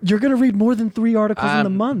 but you're gonna read more than 3 articles in a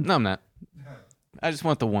month. No, I'm not. I just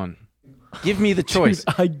want the one. Give me the choice.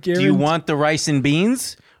 I Do you guarantee- want the rice and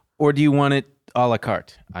beans or do you want it a la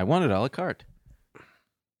carte? I want it a la carte.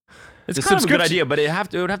 It's The kind of a good subscription- idea, but it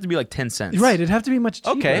would have to be like 10 cents. Right, it'd have to be much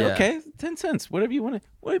cheaper. Okay, Yeah. okay. 10 cents. Whatever you want to.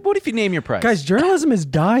 What if you name your price? Guys, journalism is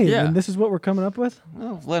dying, Yeah. and this is what we're coming up with.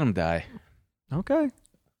 Well, let them die. Okay.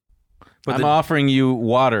 But I'm offering you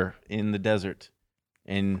water in the desert.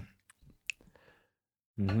 And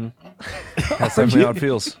That's definitely how it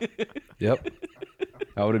feels. Yep.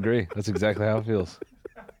 I would agree. That's exactly how it feels.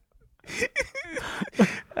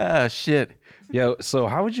 shit. Yeah. So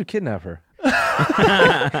how would you kidnap her?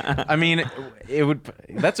 I mean, it would.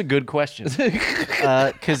 That's a good question.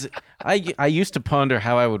 Because I used to ponder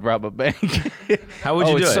how I would rob a bank. how would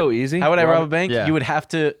you do it's it? so easy. How would I rob a bank? Yeah. You would have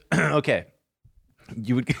to. Okay.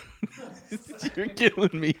 You would. You're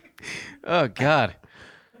killing me. Oh God.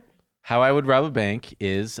 How I would rob a bank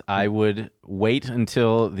is I would wait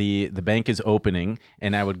until the bank is opening,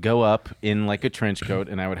 and I would go up in like a trench coat,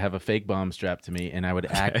 and I would have a fake bomb strapped to me, and I would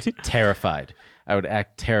act terrified. I would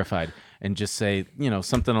act terrified and just say,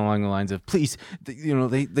 something along the lines of, please,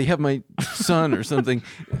 they have my son or something,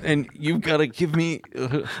 and you've got to give me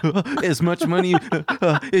as much money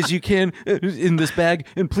as you can in this bag,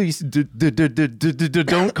 and please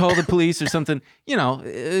don't call the police or something.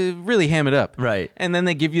 Really ham it up. Right. And then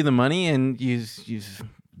they give you the money, and you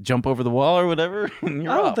jump over the wall or whatever, and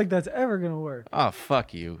you're I don't off. think that's ever gonna work. Oh,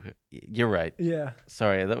 fuck you. You're right. Yeah.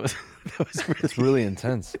 Sorry, that was really... It's really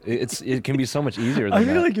intense. It can be so much easier than I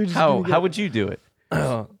feel that. like you're just How gonna get- how would you do it?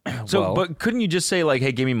 So, Well- but couldn't you just say like,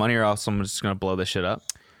 "Hey, give me money, or else someone's just gonna blow this shit up"?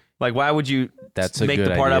 Like, why would you? That's a make good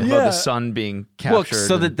the part idea. up about Yeah. the son being Well, captured.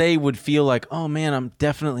 so that they would feel like, oh man, I'm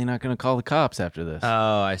definitely not going to call the cops after this.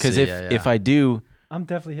 Oh, I see. Because if I do, I'm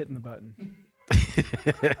definitely hitting the button.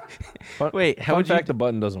 wait, how Fun would you? fact: the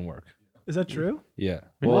button doesn't work. Is that true? Yeah.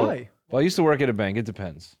 Why? Well, I used to work at a bank. It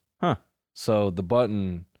depends. Huh. So the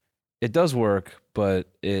button, it does work, but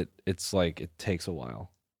it's like it takes a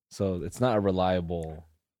while. So it's not a reliable.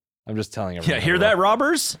 I'm just telling everyone. yeah, hear that,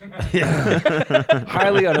 robbers?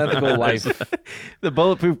 Highly unethical life. The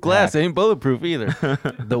bulletproof glass ain't bulletproof either.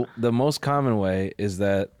 The most common way is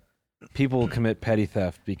that people commit petty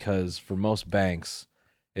theft because for most banks,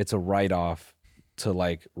 it's a write-off to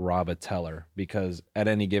like rob a teller because at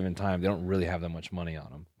any given time they don't really have that much money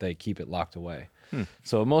on them. They keep it locked away.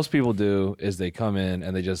 So what most people do is they come in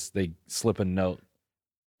and they slip a note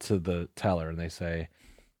to the teller and they say,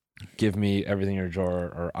 give me everything in your drawer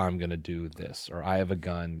or I'm going to do this, or I have a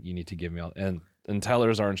gun, you need to give me all. And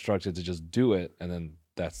tellers are instructed to just do it. And then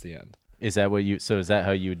that's the end. Is that what you? So is that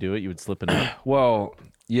how you would do it? You would slip a note. Well,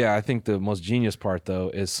 yeah, I think the most genius part though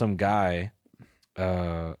is some guy,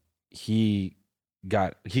 he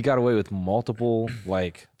got away with multiple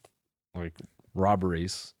like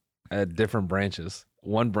robberies at different branches.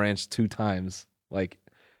 One branch 2 times, like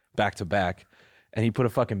back to back, and he put a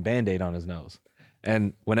fucking Band-Aid on his nose.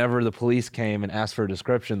 And whenever the police came and asked for a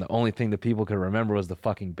description, the only thing that people could remember was the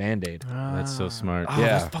fucking Band-Aid. That's so smart. Oh,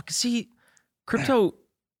 Yeah. the fuck. See, crypto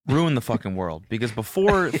ruined the fucking world because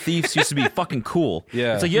before thieves used to be fucking cool.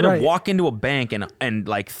 Yeah. It's like you had Right. to walk into a bank and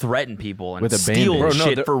like threaten people and With a steal Band-Aid. Bro, no,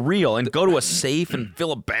 shit there- for real and go to a safe and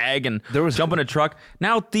fill a bag and jump in a truck.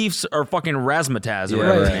 Now thieves are fucking razzmatazz or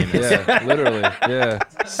whatever his name is. Yeah, literally. Yeah.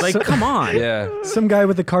 Like, come on. Yeah. Some guy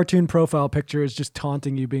with a cartoon profile picture is just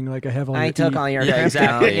taunting you, being like, "I have all your E." Yeah,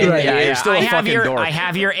 exactly. Right. You're still a fucking dork. I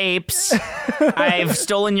have your apes. I've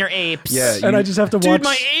stolen your apes. Yeah, And I just have to watch. Dude,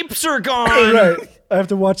 my apes are gone. Right. I have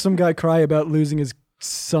to watch some guy cry about losing his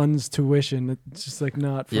son's tuition. It's just like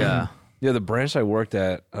not fun. Yeah. Yeah, the branch I worked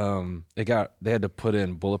at, they had to put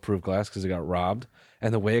in bulletproof glass because it got robbed.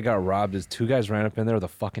 And the way it got robbed is 2 guys ran up in there with a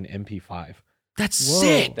fucking MP5. That's Whoa.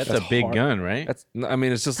 sick. That's a big hard. gun, right? I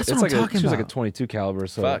mean, it's just That's it's what like I'm a talking she was like a about. 22 caliber.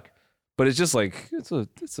 So, Fuck. but it's just like it's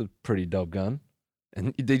a pretty dope gun,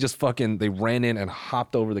 and they just they ran in and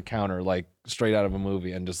hopped over the counter like straight out of a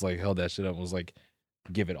movie and just like held that shit up and was like,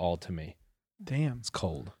 "Give it all to me." Damn. It's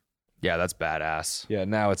cold. Yeah, that's badass. Yeah,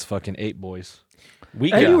 now it's fucking 8 boys.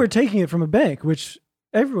 We And got you were taking it from a bank, which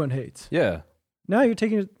everyone hates. Yeah, Now you're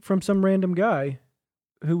taking it from some random guy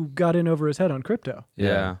who got in over his head on crypto.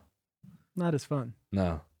 Yeah. Not as fun.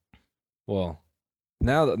 No. Well,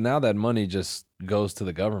 now that money just goes to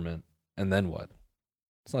the government, and then what?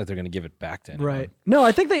 It's not like they're gonna give it back to anyone. Right. No,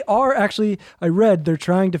 I think they are actually. I read they're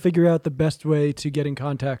trying to figure out the best way to get in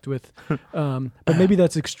contact with. But maybe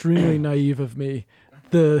that's extremely naive of me.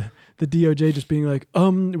 The DOJ just being like,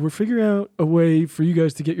 we're figuring out a way for you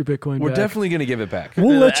guys to get your Bitcoin We're back. definitely gonna give it back.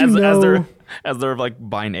 We'll let you know. As they're like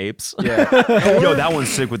buying apes. Yeah, Yo, that one's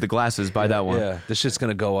sick with the glasses. Buy that one. yeah. This shit's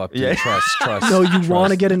gonna go up. Dude. Yeah. Trust. No, you trust. want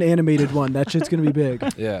to get an animated one. That shit's gonna be big.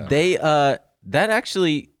 Yeah. They that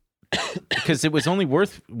actually because it was only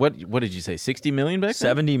worth what did you say 60 million back then?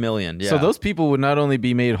 70 million. Yeah. So those people would not only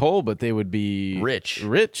be made whole, but they would be Rich.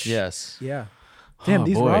 Yes. Yeah. Damn, Oh,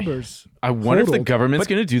 these boy. robbers. I wonder if the Totaled. government's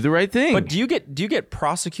going to do the right thing. But do you get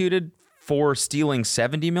prosecuted for stealing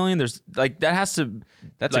 70 million? There's like that has to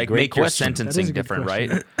That's a like great make your question. That is sentencing a good different,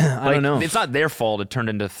 question. right? I don't know. It's not their fault it turned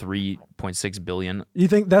into 3.6 billion. You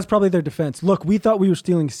think that's probably their defense? Look, we thought we were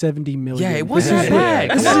stealing 70 million. Yeah, it This wasn't is that.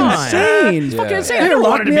 This is Come on. insane. Fucking insane. You're I gonna never lock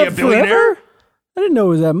wanted to me be up a billionaire. forever? I didn't know it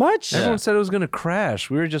was that much. Everyone said it was gonna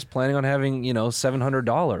crash. We were just planning on having,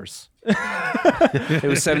 $700. It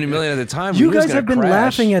was 70 million at the time. You We knew it was guys gonna have been crash.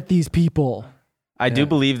 laughing at these people. I do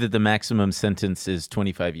believe that the maximum sentence is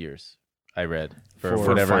 25 years. I read for For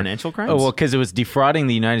whatever financial crimes? Oh well, because it was defrauding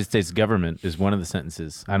the United States government is one of the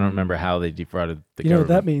sentences. I don't remember how they defrauded the You know what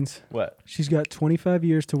government. that means? What? She's got 25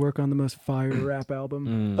 years to work on the most fire rap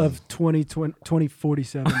album of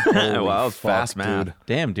 2047. Wow, that was fuck, fast, man. dude.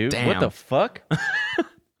 Damn, dude. What Damn. the fuck?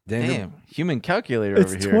 Damn. Damn. Human calculator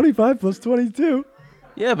It's over here. 25 plus 22.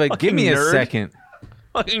 Yeah, but give Fucking me a nerd. second.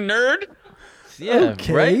 Fucking nerd. Yeah,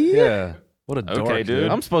 Okay. right? Yeah. What a dork, Okay, dude.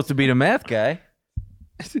 I'm supposed to be the math guy.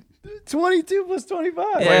 22 plus 25.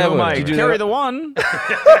 Yeah, Wait, who am I? whatever. Carry the one.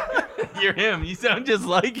 You're him. You sound just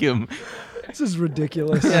like him. This is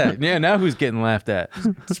ridiculous. Yeah, now who's getting laughed at?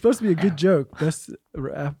 It's supposed to be a good joke. Best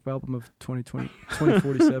rap album of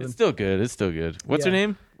 2047. It's still good. It's still good. What's her Yeah.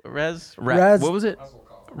 name? Raz? Raz- What was it?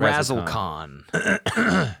 Razzle Razzle Khan.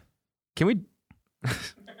 Can we?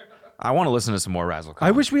 I want to listen to some more Razzle Khan.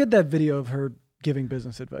 I wish we had that video of her giving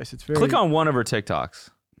business advice. It's very Click on one of her TikToks.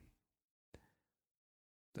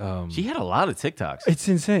 She had a lot of TikToks. It's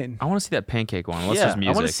insane. I want to see that pancake one. Unless yeah, there's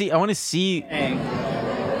music. I want to see.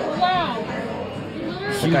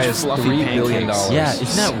 That guy has fluffy $3 billion. pancakes. Yeah,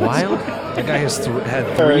 isn't that wild? That guy has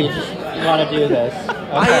had Courage, three. you want to do this.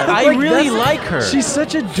 I Like, really that's- like her. She's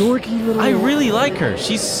such a dorky little. I really like her.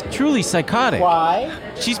 She's truly psychotic. Why?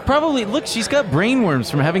 She's probably she's got brainworms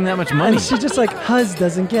from having that much money. And she just like Huz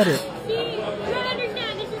doesn't get it. See, you don't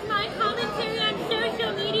understand. This is my commentary on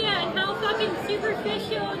social media and how fucking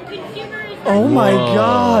superficial and consumerist. Oh my Whoa.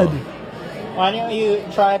 god. Why don't you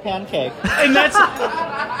try a pancake? And that's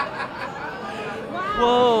Wow,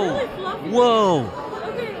 Whoa. really fluffy. whoa,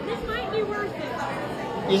 Okay, this might be worth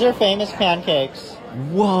it. These are famous pancakes.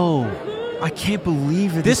 whoa. I can't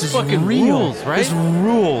believe it. This is fucking real. rules, right? This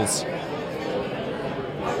rules.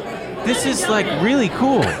 This is like really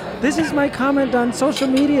cool. This is my comment on social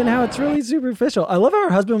media and how it's really superficial. I love how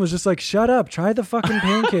her husband was just like, "Shut up, try the fucking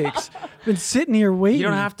pancakes." Been sitting here waiting. You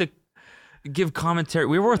don't have to give commentary.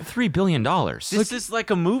 We're worth $3 billion. This is like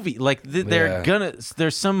a movie. Like they're Yeah. gonna.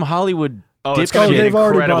 There's some Hollywood. Oh, it's dipshit. gonna be an they've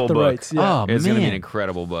already incredible bought the book. rights. Yeah. Oh It's gonna be an man,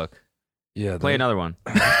 incredible book. Yeah. Play another one.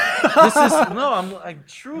 this is no. I'm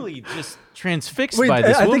truly just transfixed Wait, by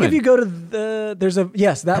this I woman. think if you go to there's a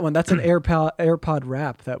that one. That's an AirPod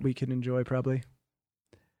wrap that we can enjoy probably.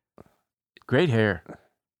 Great hair.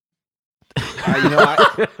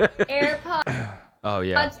 AirPods, Oh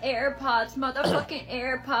yeah. AirPods, motherfucking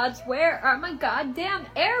AirPods. Where are my goddamn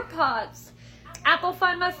AirPods? Apple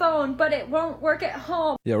find my phone, but it won't work at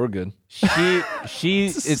home. Yeah, we're good. She.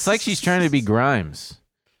 It's like she's trying to be Grimes,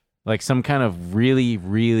 like some kind of really,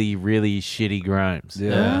 really, really shitty Grimes.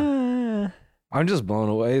 Yeah. I'm just blown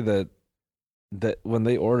away that when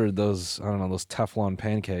they ordered those, I don't know, those Teflon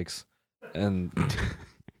pancakes, and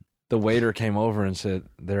the waiter came over and said,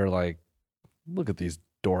 they're like, look at these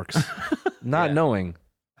dorks, not knowing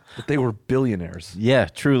that they were billionaires. Yeah,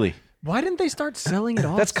 truly. Why didn't they start selling it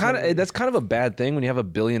off? That's kind of a bad thing when you have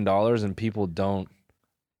 $1 billion and people don't,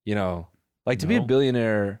 like to be a No.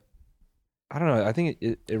 billionaire. I don't know. I think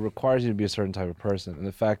it requires you to be a certain type of person, and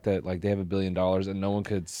the fact that like they have $1 billion and no one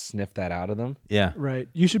could sniff that out of them. Yeah. Right.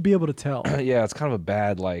 You should be able to tell. Yeah, it's kind of a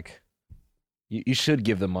bad like. You should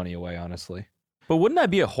give the money away, honestly. But wouldn't that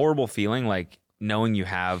be a horrible feeling, like knowing you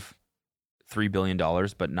have $3 billion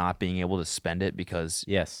but not being able to spend it because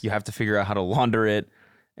Yes. you have to figure out how to launder it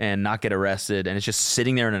and not get arrested, and it's just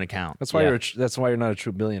sitting there in an account. That's why Yeah. that's why you're not a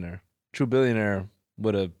true billionaire. True billionaire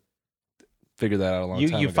would have figured that out a long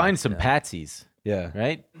time You ago. find some patsies, yeah.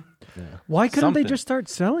 right? Why couldn't Something. they just start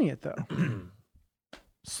selling it though?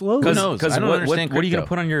 Slowly. Who knows? I don't what understand are you going to crypto.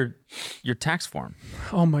 put on your tax form?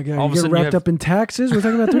 Oh my god! All of a You get sudden you wrapped have- up in taxes. We're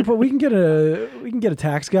talking about we can get a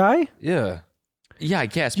tax guy. Yeah. Yeah, I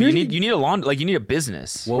guess. But You're- you need a you need a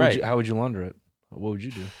business. What Right. would you, how would you launder it? What would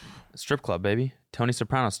you do? Strip club, baby. Tony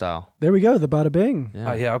Soprano style. There we go. The bada bing.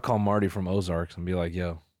 Yeah. Yeah, I'll call Marty from Ozarks and be like,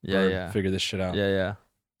 "Yo, Yeah, Bird, yeah. figure this shit out." Yeah.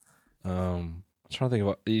 I'm trying to think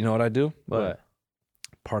about. You know what I do? What?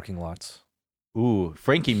 Parking lots. Ooh,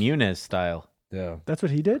 Frankie Muniz style. Yeah. That's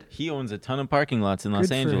what he did. He owns a ton of parking lots in Los Good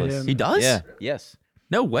for Angeles. him. He does? Yeah. Yes.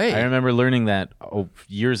 No way. I remember learning that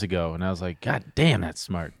years ago, and I was like, God damn, that's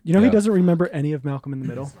smart. You know Yeah. he doesn't remember any of Malcolm in the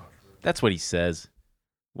Middle. That's what he says.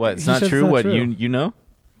 What? It's He not says true? it's not What true. you know?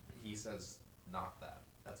 He says not that.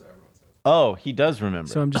 That's what everyone says. Oh, he does remember.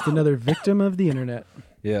 So I'm just another victim of the internet.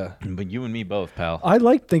 Yeah. But you and me both, pal. I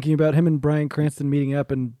liked thinking about him and Bryan Cranston meeting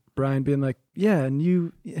up and Brian being like, "Yeah, and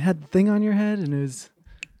you had the thing on your head," and it was.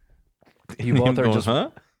 You both are Going, just huh?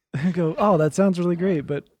 I go, "Oh, that sounds really great,"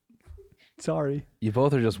 but sorry. you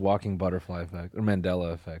both are just walking butterfly effect or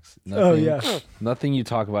Mandela effects. Nothing, Oh yeah. Nothing you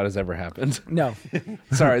talk about has ever happened. No.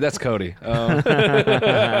 Sorry, that's Cody.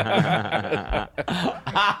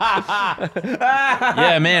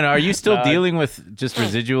 Yeah, man. Are you still dealing with just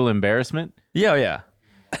residual embarrassment? yeah.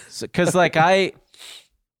 Because like I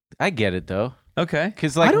get it though. Okay.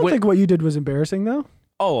 Because like I don't what- think what you did was embarrassing though.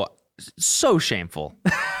 Oh, so shameful.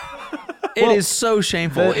 It is so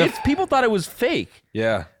shameful. If people thought it was fake,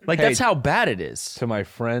 Yeah. like Hey, that's how bad it is. to my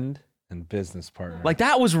friend and business partner. Like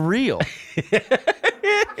that was real.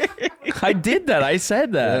 I did that. I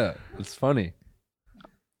said that. yeah, it's funny.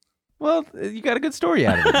 well, you got a good story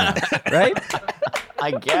out of it, now, right?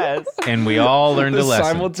 I guess. And we all learned a The lesson.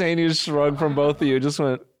 simultaneous shrug from both of you just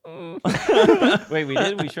went. Wait, we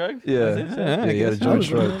did? We shrugged? Yeah, Yeah, you got a so. joint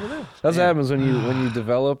shrug. That's what happens when you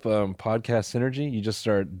develop podcast synergy. You just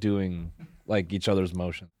start doing like each other's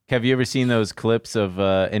motion. Have you ever seen those clips of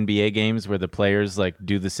NBA games where the players like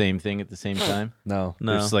do the same thing at the same time? No,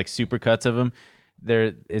 There's like super cuts of them.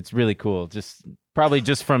 It's really cool. Just probably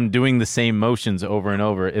just from doing the same motions over and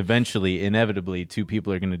over. Eventually, inevitably, two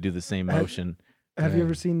people are going to do the same motion. Have you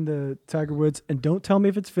ever seen the Tiger Woods? And don't tell me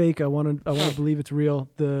if it's fake. I want to believe it's real.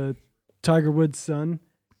 The Tiger Woods' son.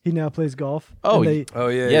 He now plays golf. Oh, And Oh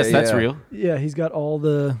yeah. yes, yeah, that's yeah. real. yeah, he's got all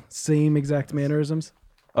the same exact mannerisms.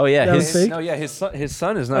 Oh yeah, That was his fake? No, yeah, his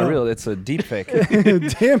son is not Oh. real. It's a deep fake.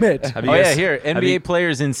 Damn it. Have you Oh yeah, guys- here have NBA you-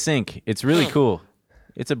 players in sync. It's really cool.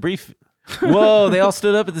 It's a brief. Whoa! They all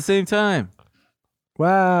stood up at the same time.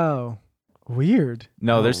 Wow. Weird.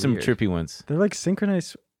 No, there's some weird. trippy ones. They're like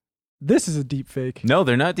synchronized. This is a deep fake. No,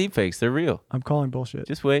 they're not deep fakes. They're real. I'm calling bullshit.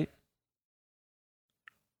 Just wait.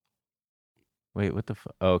 Wait, what the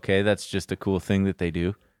fuck? Okay, that's just a cool thing that they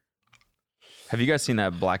do. Have you guys seen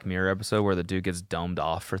that Black Mirror episode where the dude gets domed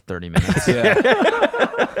off for 30 minutes? yeah.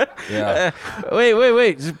 Yeah.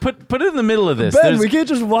 Wait. Just put it in the middle of this. Ben, There's- we can't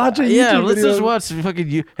just watch a YouTube yeah, let's video. just watch some fucking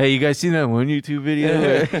you. Hey, you guys seen that one YouTube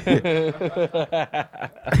video?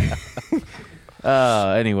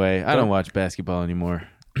 Anyway, I don't watch basketball anymore.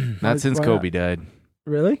 Not since Why Kobe not? died.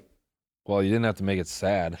 Really? Well, you didn't have to make it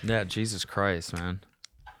sad. Yeah, Jesus Christ, man.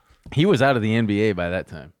 He was out of the NBA by that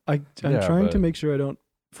time. I'm Yeah, trying to but- make sure I don't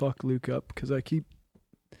fuck Luke up because I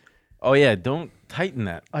Oh yeah, don't tighten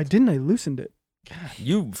that. I loosened it.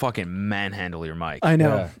 You fucking manhandle your mic. I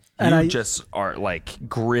know. Yeah. And you I just are like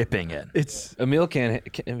gripping it. it's Emil can't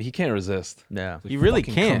resist. Yeah. You really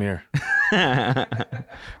Fucking can't. Come here.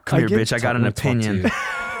 Come here, get- bitch. I got an wanna talk to opinion. you.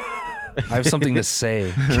 I have something to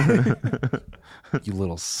say. You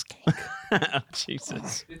little skank.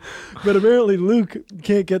 Jesus. but apparently Luke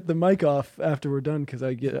can't get the mic off after we're done because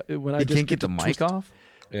I get when I You just can't get the to mic twist- off?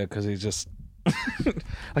 Yeah, because he's just.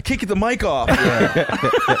 I can't get the mic off.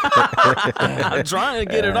 I'm trying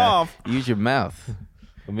to get it off. Use your mouth.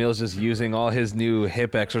 Emil's just using all his new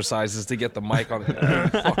hip exercises to get the mic on.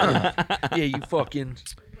 Yeah, you fucking.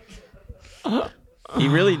 He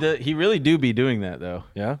really do be doing that though.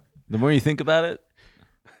 Yeah. The more you think about it,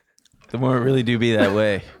 the more it really do be that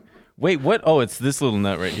way. Wait, what? Oh, it's this little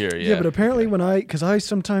nut right here. Yeah. Yeah, but apparently because I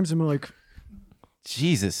sometimes am like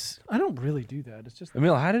Jesus. I don't really do that. It's just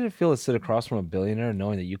Emil, how did it feel to sit across from a billionaire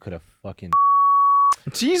knowing that you could have fucking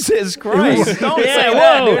Jesus Christ! Don't Yeah, say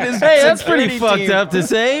that, whoa. dude. His Hey, that's security pretty fucked team- up to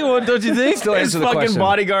say. Well, don't you think? Still His answer the fucking question.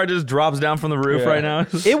 bodyguard just drops down from the roof right now.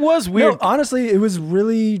 It was weird. No, honestly, it was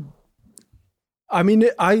really. I mean,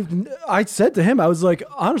 I said to him, I was like,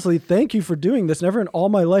 honestly, thank you for doing this. Never in all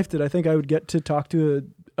my life did I think I would get to talk to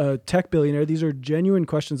a tech billionaire. These are genuine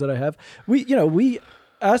questions that I have. We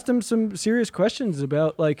asked him some serious questions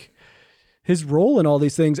about like his role in all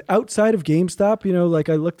these things outside of GameStop. You know, like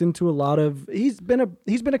I looked into a lot of. He's been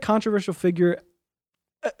a controversial figure,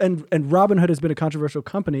 and Robinhood has been a controversial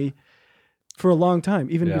company for a long time,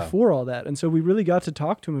 even before all that. And so we really got to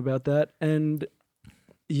talk to him about that. And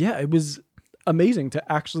yeah, it was amazing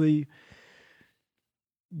to actually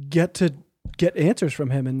get answers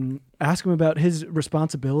from him and ask him about his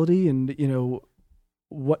responsibility and, you know,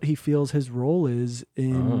 what he feels his role is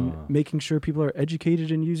in making sure people are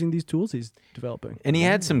educated in using these tools he's developing. And he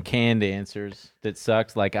had some canned answers that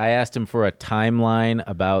sucked. Like I asked him for a timeline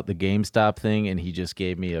about the GameStop thing, and he just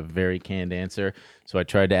gave me a very canned answer. So I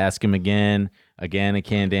tried to ask him again, a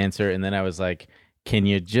canned answer. And then I was like, can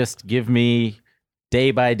you just give me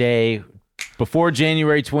day by day before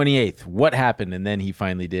January 28th, what happened? And then he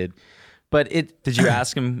finally did. But Did you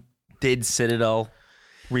ask him, did Citadel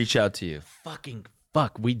reach out to you?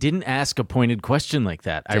 Fuck, we didn't ask a pointed question like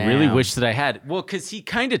that. I really wish that I had. Well, because he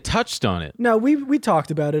kind of touched on it. No, we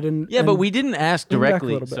talked about it. And Yeah, but we didn't ask Lean back a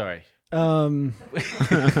directly. little bit. Sorry.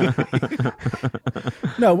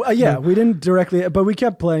 No, we didn't directly, but we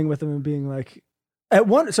kept playing with him and being like,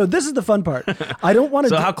 so this is the fun part. I don't want to.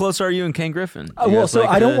 So how close are you and Ken Griffin? I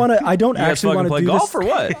don't want to. I don't actually want to play do golf this. or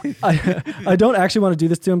what? I don't actually want to do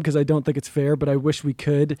this to him because I don't think it's fair, but I wish we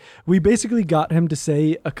could. We basically got him to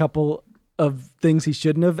say a couple of things he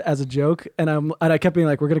shouldn't have as a joke, and I kept being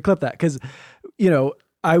like, we're gonna clip that because, you know,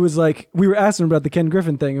 I was like, we were asking him about the Ken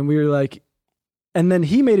Griffin thing, and we were like, and then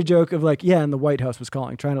he made a joke of like, yeah, and the White House was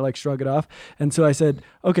calling, trying to like shrug it off, and so I said,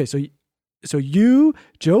 okay, so you,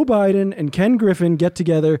 Joe Biden, and Ken Griffin get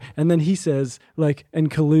together, and then he says like, and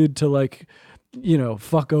collude to like, you know,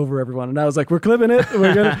 fuck over everyone. And I was like, we're clipping it.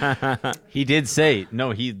 We're gonna. He did say,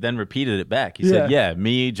 no, he then repeated it back. He said, yeah,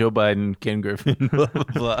 me, Joe Biden, Ken Griffin, blah, blah,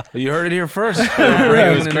 blah. You heard it here first. It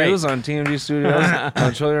Breaking was the great. news on TMG Studios on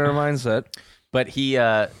Trillionaire Mindset. But he,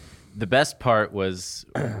 the best part was,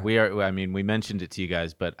 we mentioned it to you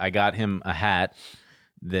guys, but I got him a hat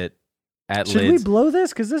that at Should Lids. we blow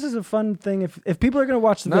this? Because this is a fun thing. If people are gonna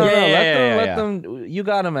watch the No, video, let them. You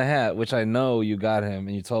got him a hat, which I know you got him,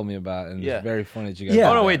 and you told me about, and it's very funny that you got. Yeah.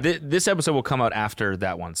 Oh no, wait. This episode will come out after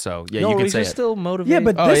that one, so yeah, no, you can he's say it. still motivated. yeah,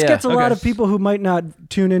 but Oh, this yeah. gets a lot Okay. of people who might not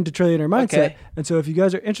tune into Trillionaire Mindset. Okay. And so if you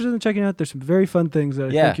guys are interested in checking it out, there's some very fun things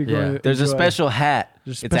that I Yeah, think you're going to there's a enjoy. special hat.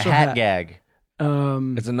 There's a It's a special hat, hat. gag.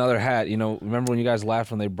 It's another hat. You know, remember when you guys laughed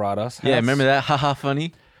when they brought us? Yeah, hats? remember that? Haha,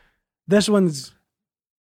 funny. This one's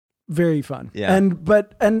very fun. Yeah. And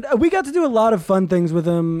we got to do a lot of fun things with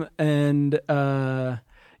him, and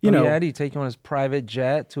you know, did he take you on his private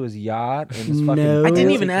jet to his yacht and his fucking? No. I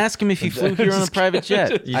didn't even ask him if he flew here on a private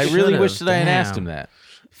jet. You I really should've. wish that I had asked Damn. him that.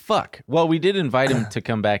 Fuck. Well, we did invite him to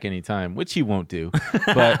come back anytime, which he won't do.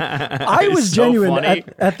 But I was It's so genuine funny.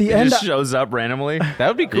 at the He end. just shows up randomly. that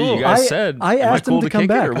would be cool. You guys said I am asked him cool to come kick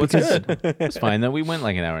it, back or what's because- good? It's fine though. We went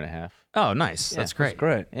like an hour and a half. Oh, nice. That's great.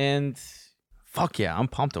 Great. And Fuck yeah, I'm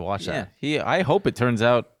pumped to watch yeah, that. I hope it turns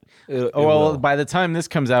out. It Well, will. by the time this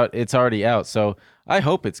comes out, it's already out. So I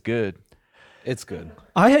hope it's good. It's good.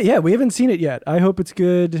 We haven't seen it yet. I hope it's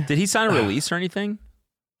good. Did he sign a release or anything?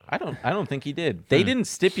 I don't think he did. They didn't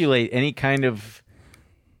stipulate any kind of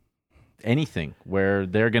anything where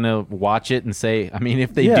they're gonna watch it and say. I mean,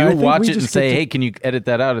 if they Yeah, I do think watch we it and just say, get to- "Hey, can you edit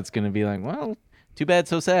that out?" It's gonna be like, well, too bad,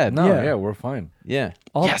 so sad. No, Yeah. yeah, we're fine. Yeah.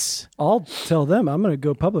 Yes. I'll tell them. I'm going to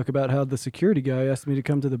go public about how the security guy asked me to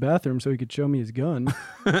come to the bathroom so he could show me his gun.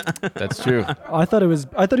 That's true. I thought he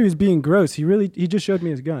was being gross. He just showed me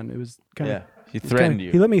his gun. It was kind of. Yeah. He threatened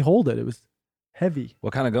you. He let me hold it. It was heavy.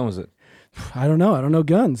 What kind of gun was it? I don't know. I don't know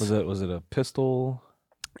guns. Was it a pistol?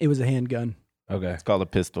 It was a handgun. Okay, It's called a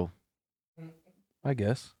pistol. I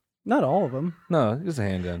guess. Not all of them. No, it's a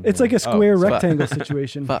handgun. It's like a square fuck. rectangle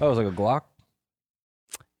situation. Fuck. Oh, it was like a Glock.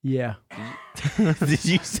 Yeah. Did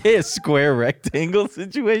you say a square rectangle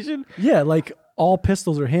situation? Yeah, like all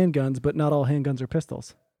pistols are handguns, but not all handguns are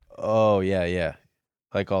pistols. Oh yeah, yeah.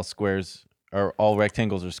 Like all squares or all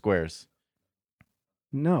rectangles are squares.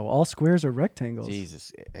 No, all squares are rectangles.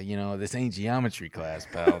 Jesus, this ain't geometry class,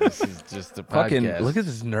 pal. This is just a Fucking podcast. look at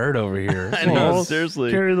this nerd over here. I know, Oh,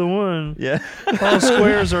 seriously. Carry the one. Yeah. All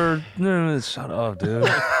squares are. No, shut up, dude.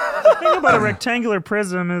 thing about a rectangular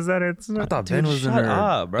prism is that it's not. I thought Dude, Ben was in shut there.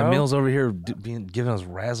 up, bro. Emil's over here giving us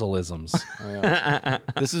razzleisms.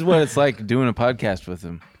 This is what it's like doing a podcast with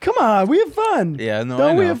him. Come on, we have fun. Yeah, no,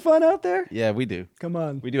 Don't I we know. have fun out there? Yeah, we do. Come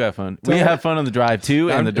on. We do have fun. We have fun on the drive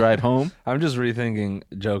to and the drive home. I'm just rethinking,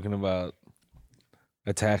 joking about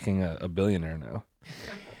attacking a billionaire now.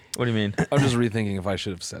 What do you mean? I'm just rethinking if I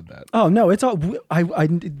should have said that. Oh no, it's all.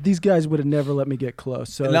 These guys would have never let me get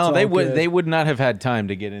close. So No, it's they all would. good. They would not have had time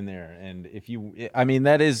to get in there. And if you, I mean,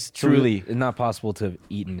 that is truly. It's not possible to have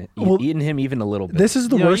eaten Well, eaten him even a little bit. This is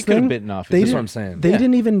the You know, you worst could have thing. bitten off. They his That's didn't- what I'm saying. They Yeah,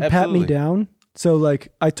 didn't even pat absolutely. me down. So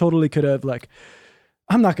like, I totally could have like.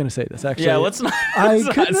 I'm not gonna say this actually. Yeah, let's not. I let's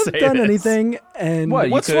not couldn't have say done this. anything. And What?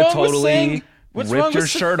 You What's could have wrong with totally saying- what's wrong ripped your with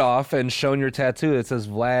shirt off and shown your tattoo that says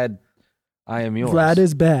Vlad, I am yours. Vlad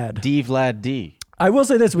is bad. D Vlad D. I will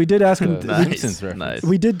say this: we did ask him. Simpsons reference. Nice.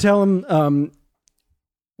 We did tell him.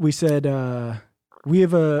 We said we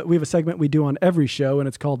have a segment we do on every show, and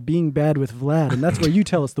it's called "Being Bad with Vlad," and that's where you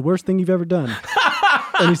tell us the worst thing you've ever done.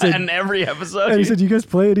 And he said, And every episode. and he said, "You guys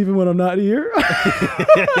play it even when I'm not here."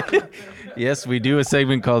 Yes, we do a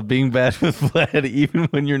segment called "Being Bad with Vlad," even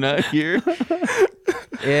when you're not here.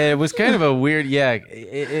 It was kind of a weird,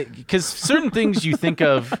 because certain things you think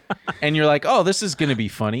of, and you're like, "Oh, this is going to be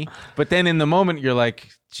funny," but then in the moment you're like,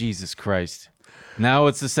 "Jesus Christ!" Now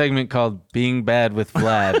it's a segment called "Being Bad with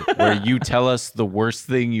Vlad," where you tell us the worst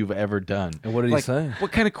thing you've ever done. And what did he say?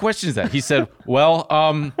 What kind of question is that? He said, "Well,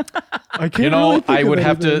 I can't. you know, really think I of would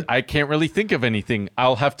have anything. to. I can't really think of anything.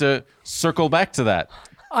 I'll have to circle back to that."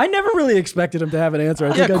 I never really expected him to have an answer. I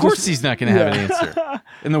Yeah, think of I course just, he's not going to have an answer.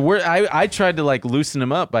 And the word I tried to like loosen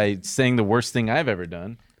him up by saying the worst thing I've ever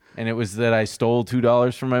done, and it was that I stole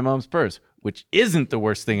 $2 from my mom's purse, which isn't the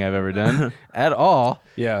worst thing I've ever done at all.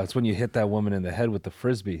 Yeah, it's when you hit that woman in the head with the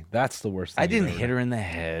frisbee. That's the worst thing. I didn't hit her in the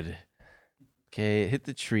head. Okay, it hit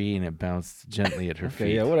the tree and it bounced gently at her Okay,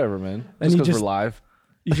 feet. yeah, whatever, man. And Just you because just- we're live.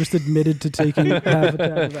 You just admitted to taking half a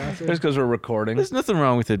tab of acid. Just because we're recording. There's nothing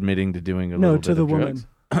wrong with admitting to doing a No, little to bit the of woman. drugs.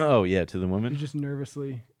 Oh yeah, to the You woman. just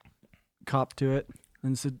nervously copped to it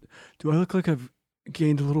and said, "Do I look like I've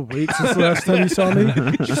gained a little weight since the last time you saw me?"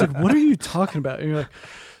 She's like, "What are you talking about?" And you're like,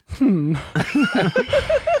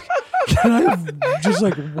 Can I have just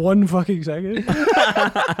like 1 fucking second?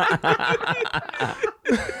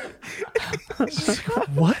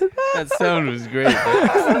 What? That sound was great.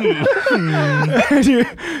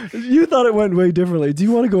 You thought it went way differently. Do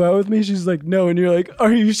you want to go out with me? She's like, no. And you're like,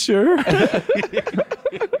 are you sure?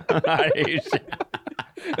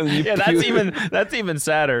 Yeah, that's even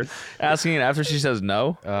sadder. Asking it after she says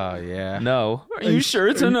no. Oh yeah. No. Are you sure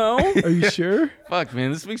it's a no? Are you sure? Fuck,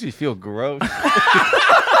 man, this makes me feel gross.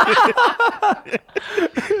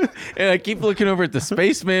 And I keep looking over at the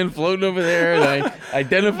spaceman floating over there, and I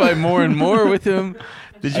identify more and more with him.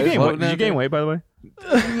 Did you gain weight, by the way?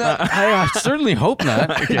 No, I certainly hope not.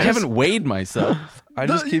 I haven't weighed myself. I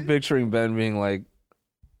just keep picturing Ben being like,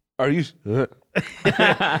 "Are you?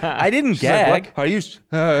 I didn't She's like, gag. "What? Are you?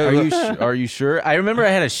 Are you sure? I remember I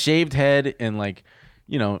had a shaved head and like,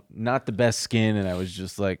 you know, not the best skin, and I was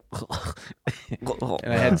just like,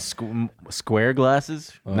 and I had square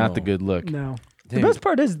glasses. Not the good look. No. Damn. The best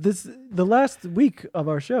part is the last week of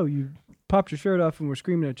our show, you popped your shirt off and were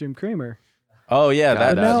screaming at Jim Kramer. Oh yeah,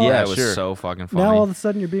 But now- yeah, that was sure. so fucking funny. Now all of a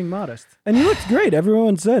sudden you're being modest. And you looked great.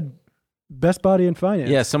 Everyone said best body in finance.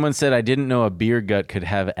 Yeah, someone said I didn't know a beer gut could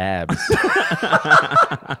have abs.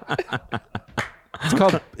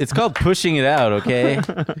 It's called pushing it out, okay?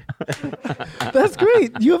 That's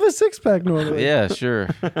great. You have a 6-pack normally. Yeah, sure.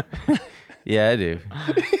 Yeah, I do.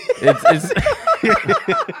 It's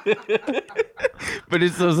but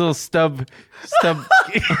it's those little stub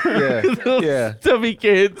yeah. stubby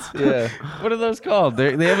kids. Yeah. What are those called?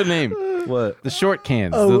 They have a name. What? The short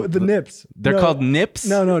cans. Oh, the nips. They're No. called nips?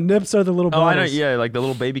 No, nips are the little Oh, I know. bottles. Yeah, like the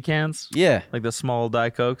little baby cans, Yeah. like the small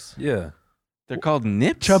Diet Cokes. Yeah. They're called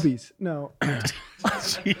nips? Chubbies. No.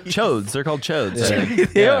 Chodes. They're called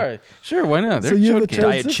chodes. They are. Sure, why not? They're So you have a chode cans.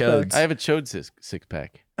 Diet six-pack. chodes. I have a chode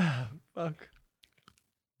six-pack. Fuck.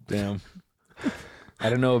 Damn. I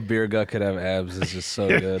don't know if beer gut could have abs. It's just so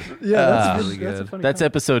good. Yeah, that's really that's a good. funny That's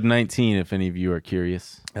comment. episode 19, if any of you are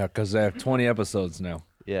curious. Yeah, because they have 20 episodes now.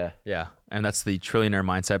 Yeah. Yeah, and that's the Trillionaire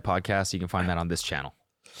Mindset podcast. You can find that on this channel,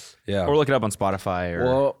 Yeah. or look it up on Spotify, or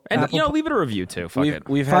Well, and Apple leave it a review too. Fuck it.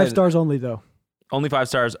 we've 5 had stars only though. Only 5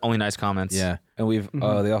 stars. Only nice comments. Yeah. and we've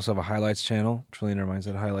they also have a highlights channel, Trillionaire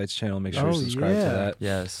Mindset highlights channel. Make sure Oh, you subscribe yeah. to that.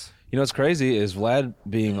 Yes. You know what's crazy is Vlad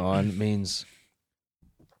being on means,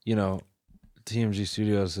 you know, TMG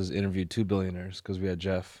Studios has interviewed 2 billionaires because we had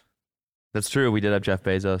Jeff. That's true. We did have Jeff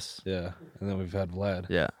Bezos. Yeah, and then we've had Vlad.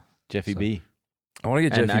 Yeah. Jeffy So- B. I want to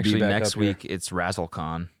get And Jeffy B actually, back next up here. week it's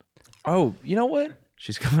Razzlecon. Oh, you know what?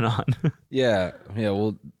 She's coming on. Yeah.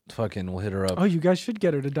 We'll hit her up. Oh, you guys should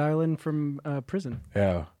get her to dial in from prison.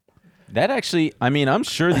 Yeah. That actually, I mean, I'm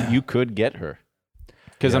sure that you could get her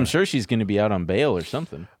because I'm sure she's going to be out on bail or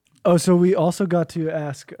something. Oh, so we also got to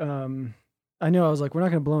ask. I know I was like, we're not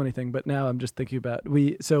going to blow anything, but now I'm just thinking about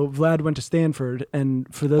So Vlad went to Stanford, and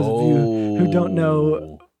for those of you who don't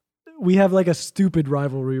know, we have like a stupid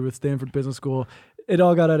rivalry with Stanford Business School. It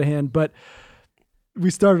all got out of hand, but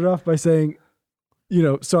we started off by saying,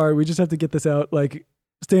 sorry, we just have to get this out. Like,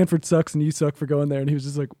 Stanford sucks, and you suck for going there. And he was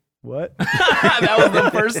just like, what? That was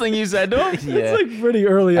the first thing you said to him? It's like pretty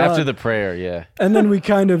early on. After the prayer, yeah. And then we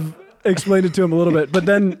kind of explained it to him a little bit, but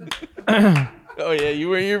then. Oh yeah, you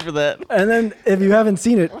were here for that. And then, if you haven't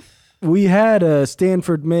seen it, we had a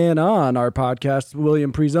Stanford man on our podcast,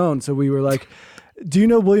 William Prezone. So we were like, "Do you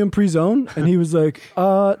know William Prezone?" And he was like,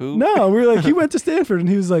 "No." We were like, "He went to Stanford," and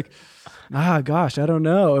he was like, gosh, I don't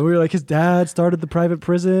know." And we were like, "His dad started the private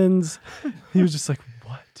prisons." He was just like,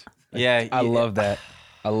 "What?" Yeah, I love that.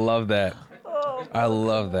 I love that. I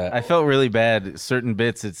love that. I felt really bad. Certain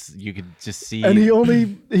bits, you could just see. And he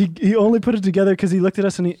only put it together because he looked at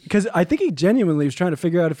us because I think he genuinely was trying to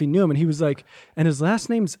figure out if he knew him, and he was like, "And his last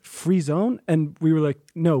name's Frezone," and we were like,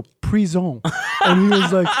 "No, Prezone," and he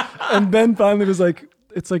was like, and Ben finally was like,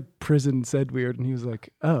 "It's like prison said weird," and he was like,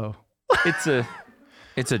 "Oh, It's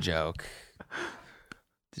a joke.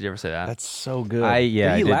 Did you ever say that? That's so good. Did he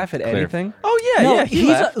I did laugh at clarify. anything? Oh yeah, no, yeah.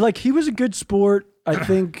 he's like he was a good sport, I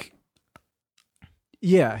think."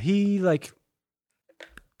 Yeah, he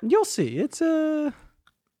you'll see. It's a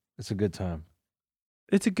good time.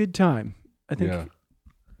 It's a good time. I think. Yeah.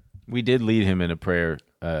 We did lead him in a prayer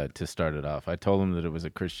to start it off. I told him that it was a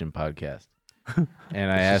Christian podcast,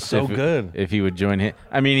 and I asked so good. if he would join him.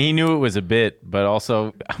 I mean, he knew it was a bit, but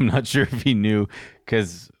also I'm not sure if he knew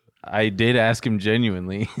because I did ask him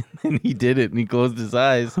genuinely, and he did it, and he closed his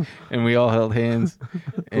eyes, and we all held hands.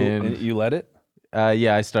 And you let it?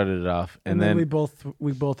 Yeah, I started it off, And then we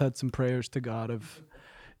both had some prayers to God of.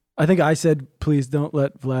 I think I said, "Please don't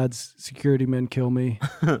let Vlad's security men kill me."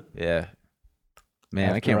 yeah, man,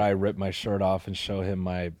 After I can't. I rip my shirt off and show him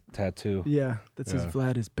my tattoo. Yeah, that says Yeah.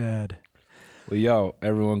 Vlad is bad. Well, yo,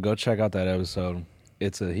 everyone, go check out that episode.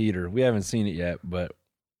 It's a heater. We haven't seen it yet, but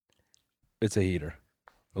it's a heater.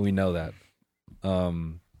 We know that.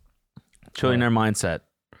 Trillionaire Mindset.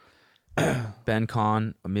 Ben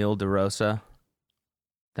Kahn, Emil DeRosa.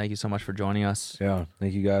 Thank you so much for joining us. Yeah,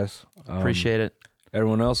 thank you guys. Appreciate it.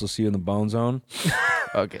 Everyone else, we'll see you in the Bone Zone.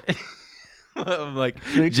 Okay. I'm like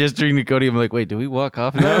gesturing to Cody. I'm like, wait, do we walk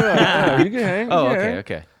off? No, you can hang. Oh, you can okay, hang.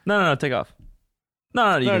 okay, No, take off.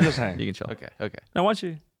 No, you can just hang. You can chill. okay. No, once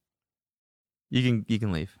you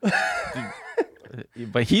can leave.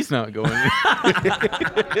 But he's not going.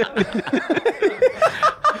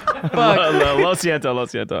 Lo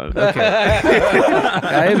siento. Okay.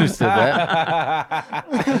 I understood that.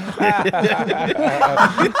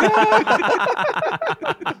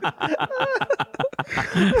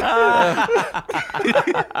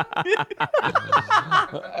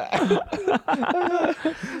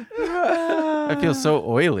 I feel so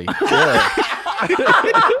oily.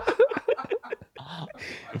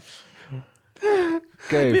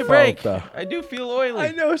 Okay, Give me a break. falta. I do feel oily.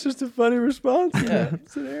 I know it's just a funny response to that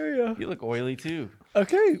scenario. You look oily too.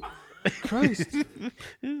 Okay, Christ.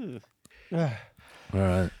 All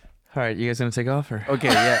right. All right, you guys gonna take off or? Okay,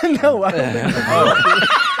 yeah. No, I don't think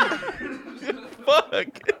Fuck.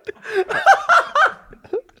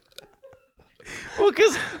 Well,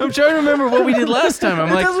 because I'm trying to remember what we did last time. I'm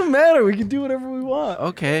it like, doesn't matter. We can do whatever we want.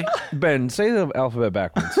 okay, Ben, say the alphabet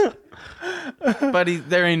backwards. buddy,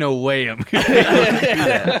 there ain't no way I'm gonna be able to do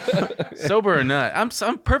that. Sober or not, I'm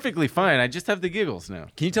perfectly fine. I just have the giggles now.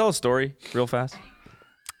 Can you tell a story real fast?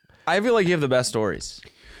 I feel like you have the best stories.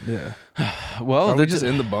 Yeah. Well, Are we just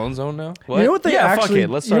in the Bone Zone now? What? You know what they yeah, actually? fuck it.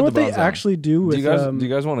 Let's you start know what the they Bone Zone. actually do with? Do you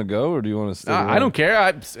guys want to go or do you want to stay? I don't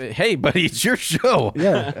care. Hey, buddy, it's your show.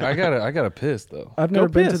 Yeah, I gotta piss though. I've never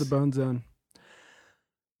been to piss. the Bone Zone.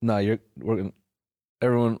 No, we're gonna.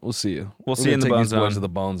 Everyone, we'll see you. We'll We're see you in gonna the take Bone these boys Zone. To the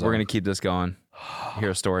Bone Zone. We're gonna keep this going. Hear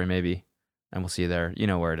a story maybe, and we'll see you there. You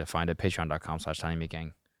know where to find it.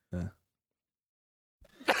 Patreon.com/tinymeatgang. Yeah.